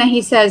line that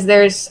he says,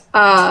 there's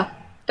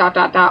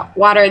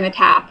water in the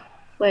tap.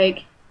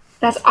 Like,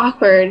 that's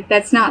awkward.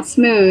 That's not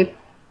smooth.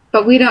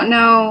 But we don't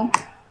know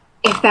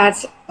if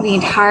that's the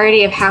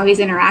entirety of how he's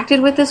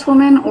interacted with this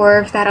woman, or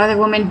if that other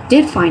woman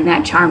did find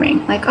that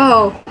charming. Like,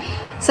 oh,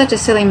 such a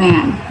silly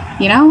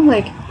man. You know?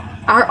 Like,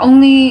 our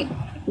only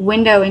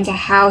window into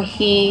how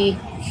he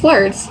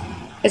flirts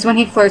is when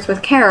he flirts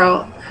with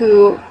Carol,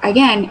 who,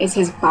 again, is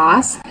his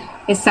boss,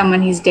 is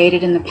someone he's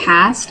dated in the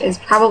past, is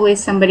probably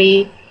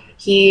somebody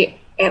he,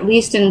 at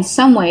least in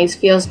some ways,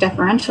 feels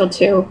deferential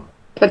to.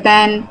 But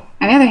then,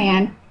 on the other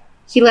hand,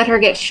 he let her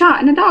get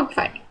shot in a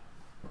dogfight.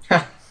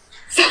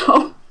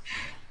 So,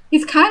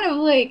 he's kind of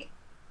like,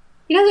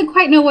 he doesn't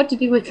quite know what to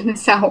do with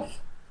himself.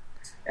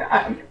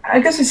 I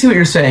guess I see what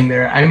you're saying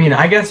there. I mean,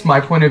 I guess my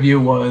point of view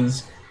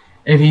was,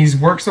 if he's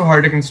worked so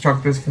hard to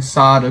construct this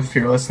facade of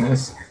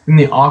fearlessness, then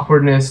the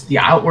awkwardness, the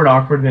outward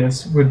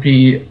awkwardness, would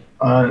be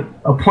a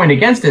point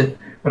against it.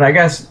 But I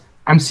guess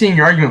I'm seeing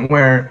your argument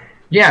where,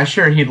 yeah,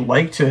 sure, he'd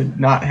like to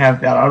not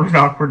have that outward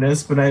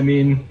awkwardness, but I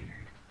mean,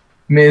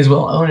 may as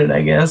well own it,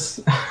 I guess.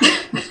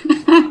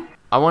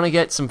 I want to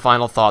get some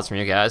final thoughts from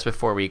you guys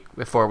before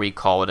we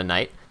call it a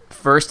night.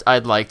 First,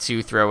 I'd like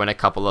to throw in a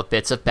couple of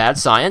bits of bad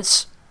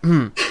science.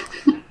 Good.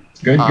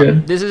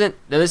 This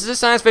is a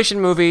science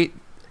fiction movie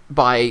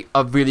by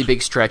a really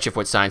big stretch of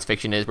what science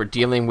fiction is. We're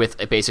dealing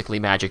with a basically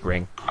magic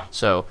ring.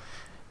 So,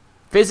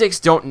 physics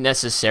don't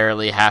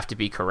necessarily have to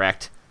be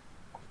correct,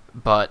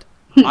 but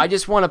I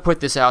just want to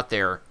put this out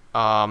there.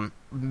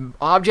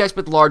 Objects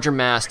with larger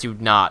mass do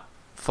not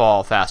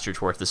fall faster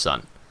towards the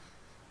sun.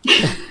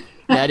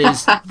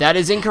 That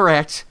is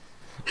incorrect.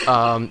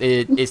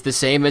 It's the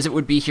same as it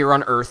would be here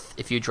on Earth.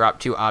 If you drop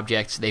two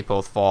objects, they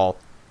both fall.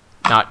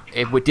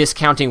 With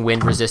discounting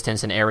wind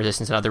resistance and air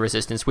resistance and other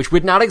resistance, which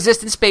would not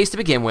exist in space to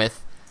begin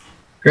with.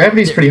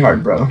 Gravity's pretty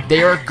hard, bro.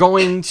 They are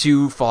going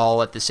to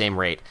fall at the same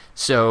rate.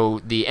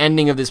 So the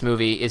ending of this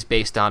movie is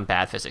based on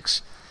bad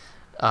physics.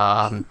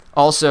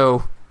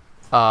 Also,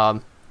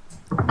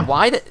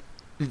 why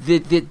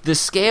the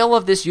scale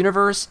of this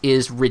universe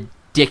is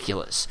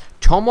ridiculous.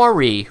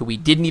 Tomari, who we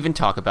didn't even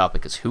talk about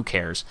because who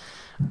cares,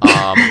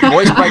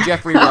 voiced by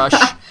Jeffrey Rush.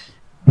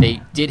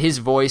 They did his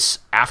voice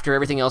after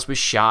everything else was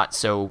shot,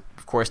 so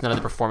of course none of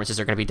the performances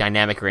are going to be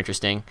dynamic or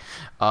interesting.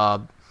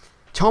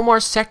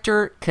 Tomar's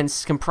sector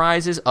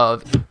comprises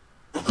of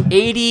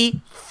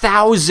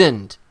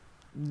 80,000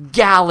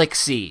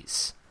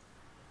 galaxies.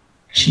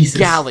 Jesus.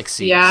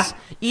 Galaxies. Yeah.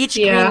 Each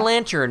Yeah. Green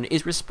Lantern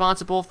is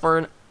responsible for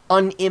an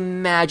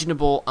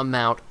unimaginable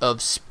amount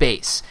of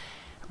space.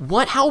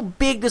 How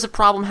big does a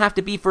problem have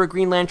to be for a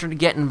Green Lantern to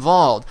get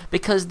involved?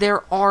 Because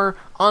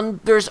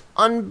there's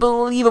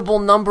unbelievable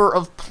number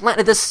of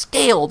planets. The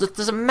scale,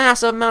 there's a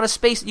massive amount of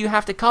space that you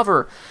have to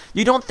cover.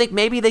 You don't think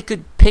maybe they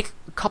could pick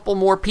a couple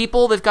more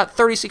people? They've got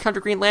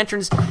 3,600 Green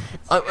Lanterns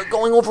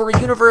going over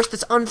a universe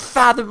that's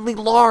unfathomably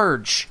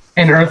large.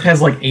 And Earth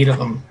has like 8 of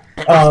them.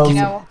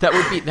 No.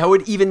 That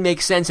would even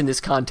make sense in this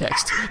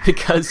context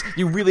because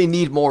you really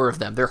need more of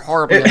them. They're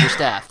horribly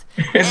understaffed.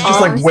 It's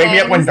just like wake me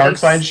up when Saying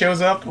Darkseid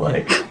shows up.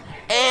 Like,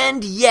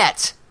 And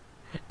yet,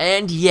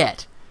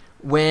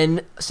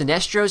 when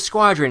Sinestro's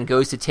squadron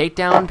goes to take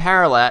down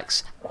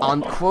Parallax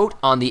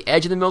on the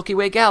edge of the Milky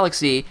Way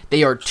galaxy,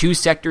 they are 2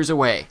 sectors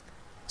away.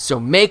 So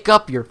make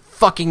up your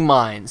fucking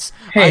minds.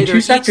 hey, Either 2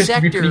 each sectors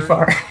could be pretty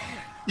far.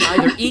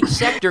 Either each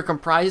sector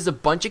comprises a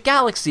bunch of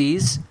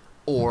galaxies,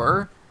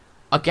 or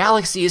a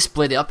galaxy is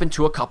split up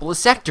into a couple of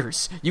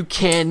sectors. You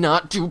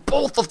cannot do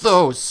both of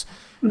those.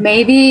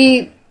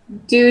 Maybe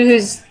dude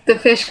who's the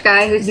fish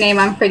guy whose name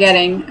I'm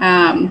forgetting.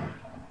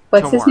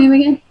 What's his Tomar.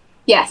 name again?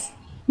 Yes.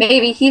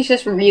 Maybe he's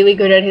just really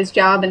good at his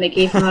job and they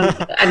gave him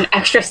an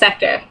extra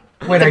sector.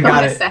 Wait, The I got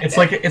bonus it.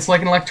 sector. It's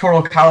like an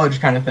electoral college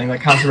kind of thing,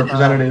 like House of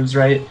Representatives,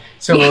 right?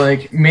 So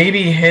like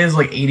maybe his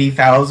like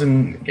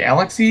 80,000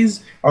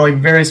 galaxies are like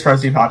very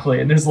sparsely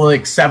populated. There's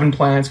like 7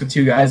 planets with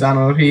 2 guys on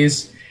them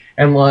apiece,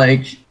 and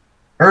like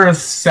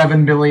Earth's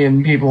 7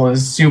 billion people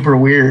is super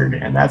weird,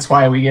 and that's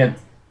why we get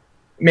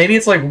maybe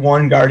it's like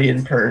 1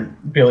 guardian per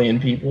billion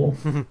people,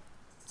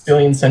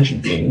 billion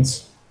sentient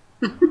beings.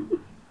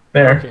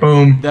 There, Okay.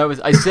 boom.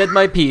 I said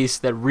my piece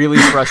that really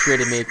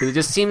frustrated me because it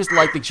just seems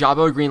like the job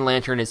of a Green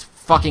Lantern is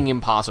fucking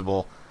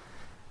impossible.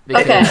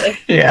 Because Okay.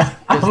 Yeah,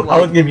 I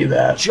would give you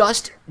that.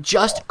 Just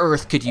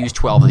Earth could use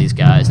 12 of these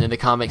guys, and in the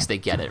comics they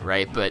get it,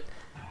 right? But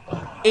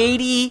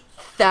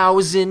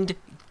 80,000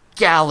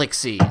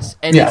 galaxies,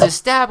 and Yeah. it's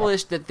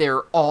established that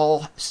they're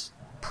all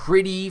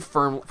pretty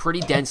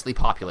densely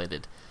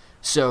populated.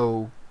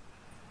 So,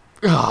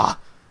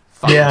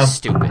 fucking Yeah.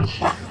 stupid.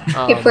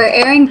 If we're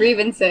airing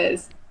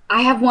grievances,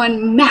 I have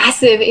one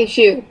massive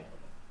issue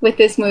with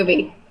this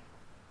movie.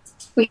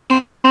 We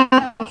have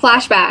a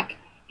flashback,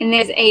 and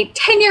there's a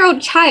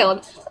 10-year-old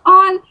child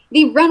on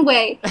the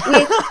runway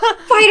with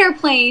fighter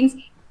planes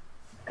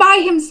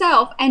by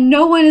himself, and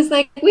no one is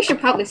like, we should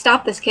probably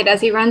stop this kid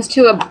as he runs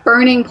to a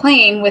burning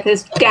plane with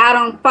his dad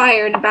on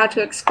fire and about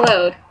to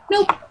explode.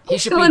 Nope. He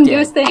should Still be let him do dead.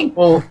 his thing.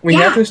 Well, we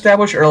Yeah. have to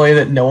establish early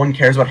that no one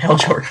cares about Hal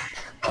Jordan.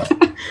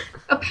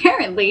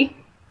 Apparently.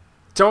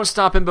 Don't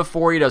stop him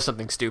before he does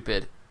something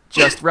stupid.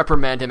 Just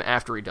reprimand him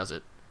after he does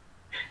it.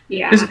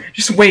 Yeah.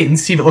 Just wait and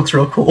see if it looks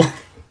real cool.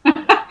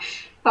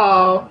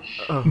 Oh.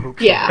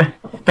 Okay. Yeah.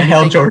 The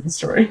Hal Jordan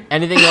story.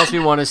 Anything else we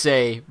want to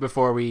say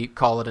before we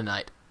call it a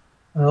night?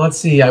 Let's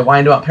see. I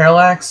whined about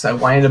Parallax. I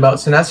whined about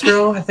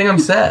Sinestro. I think I'm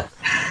set.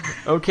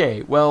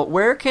 Okay, well,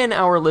 where can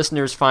our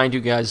listeners find you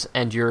guys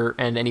and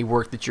any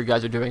work that you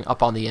guys are doing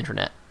up on the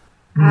internet?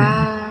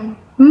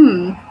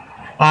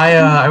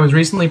 I was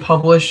recently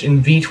published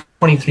in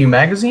V23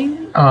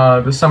 magazine.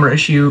 The summer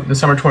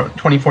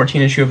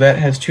 2014 issue of that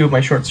has 2 of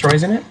my short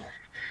stories in it.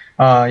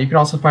 You can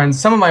also find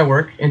some of my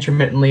work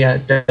intermittently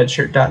at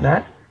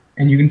deadshirt.net,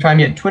 and you can find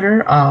me at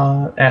Twitter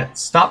at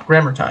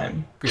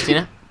StopGrammarTime.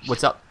 Christina,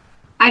 what's up?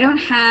 I don't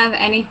have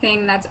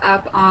anything that's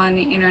up on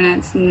the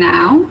internet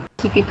now.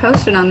 Keep you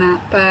posted on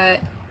that,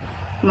 but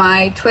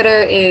my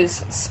Twitter is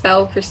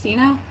spell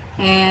Christina,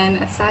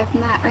 and aside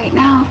from that, right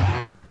now,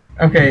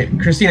 Okay,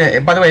 Christina.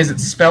 By the way, is it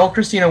spell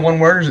Christina one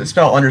word, or is it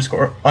spell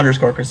underscore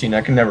Christina?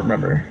 I can never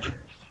remember.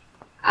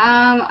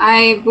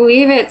 I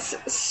believe it's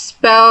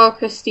spell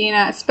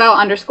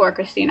underscore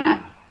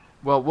Christina.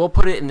 Well, we'll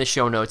put it in the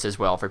show notes as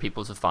well for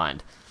people to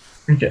find.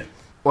 Okay.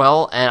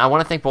 Well, and I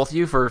want to thank both of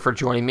you for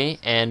joining me,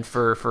 and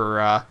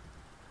for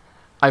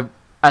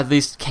at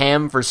least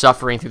Cam for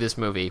suffering through this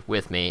movie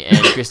with me, and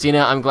Christina,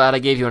 I'm glad I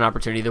gave you an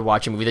opportunity to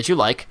watch a movie that you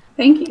like.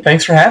 Thank you.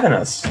 Thanks for having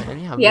us.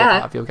 And yeah, Yeah.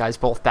 we'll have you guys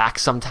both back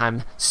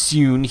sometime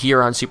soon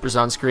here on Supers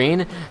on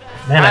Screen.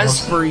 Man, I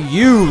As hope- for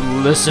you,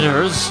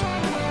 listeners,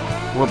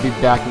 we'll be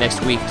back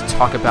next week to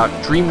talk about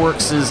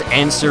DreamWorks'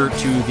 answer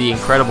to The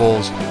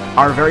Incredibles,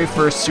 our very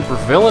first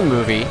supervillain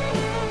movie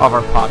of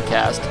our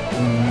podcast,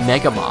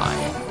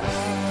 Megamind.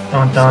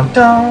 Dun dun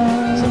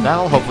dun. So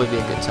that'll hopefully be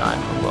a good time.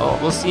 Well,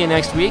 we'll see you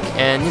next week,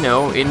 and,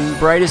 in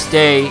brightest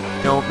day,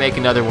 don't make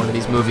another one of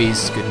these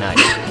movies. Good night.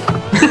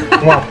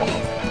 Womp.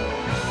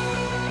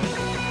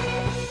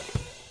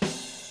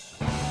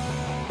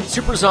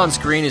 Supers on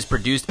Screen is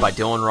produced by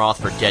Dylan Roth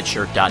for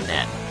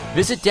Deadshirt.net.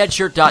 Visit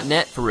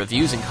Deadshirt.net for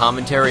reviews and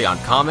commentary on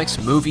comics,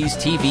 movies,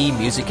 TV,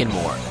 music, and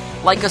more.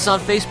 Like us on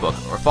Facebook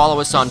or follow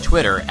us on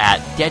Twitter at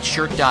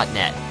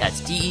Deadshirt.net.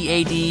 That's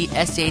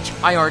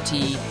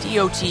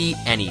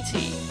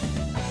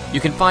DeadShirtDotnet. You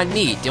can find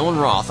me,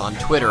 Dylan Roth, on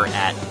Twitter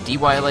at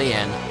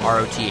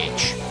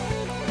DYLANROTH.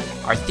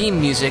 Our theme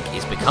music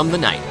is Become the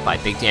Night by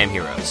Big Damn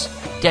Heroes.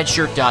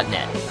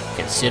 Deadshirt.net.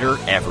 consider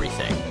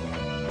everything.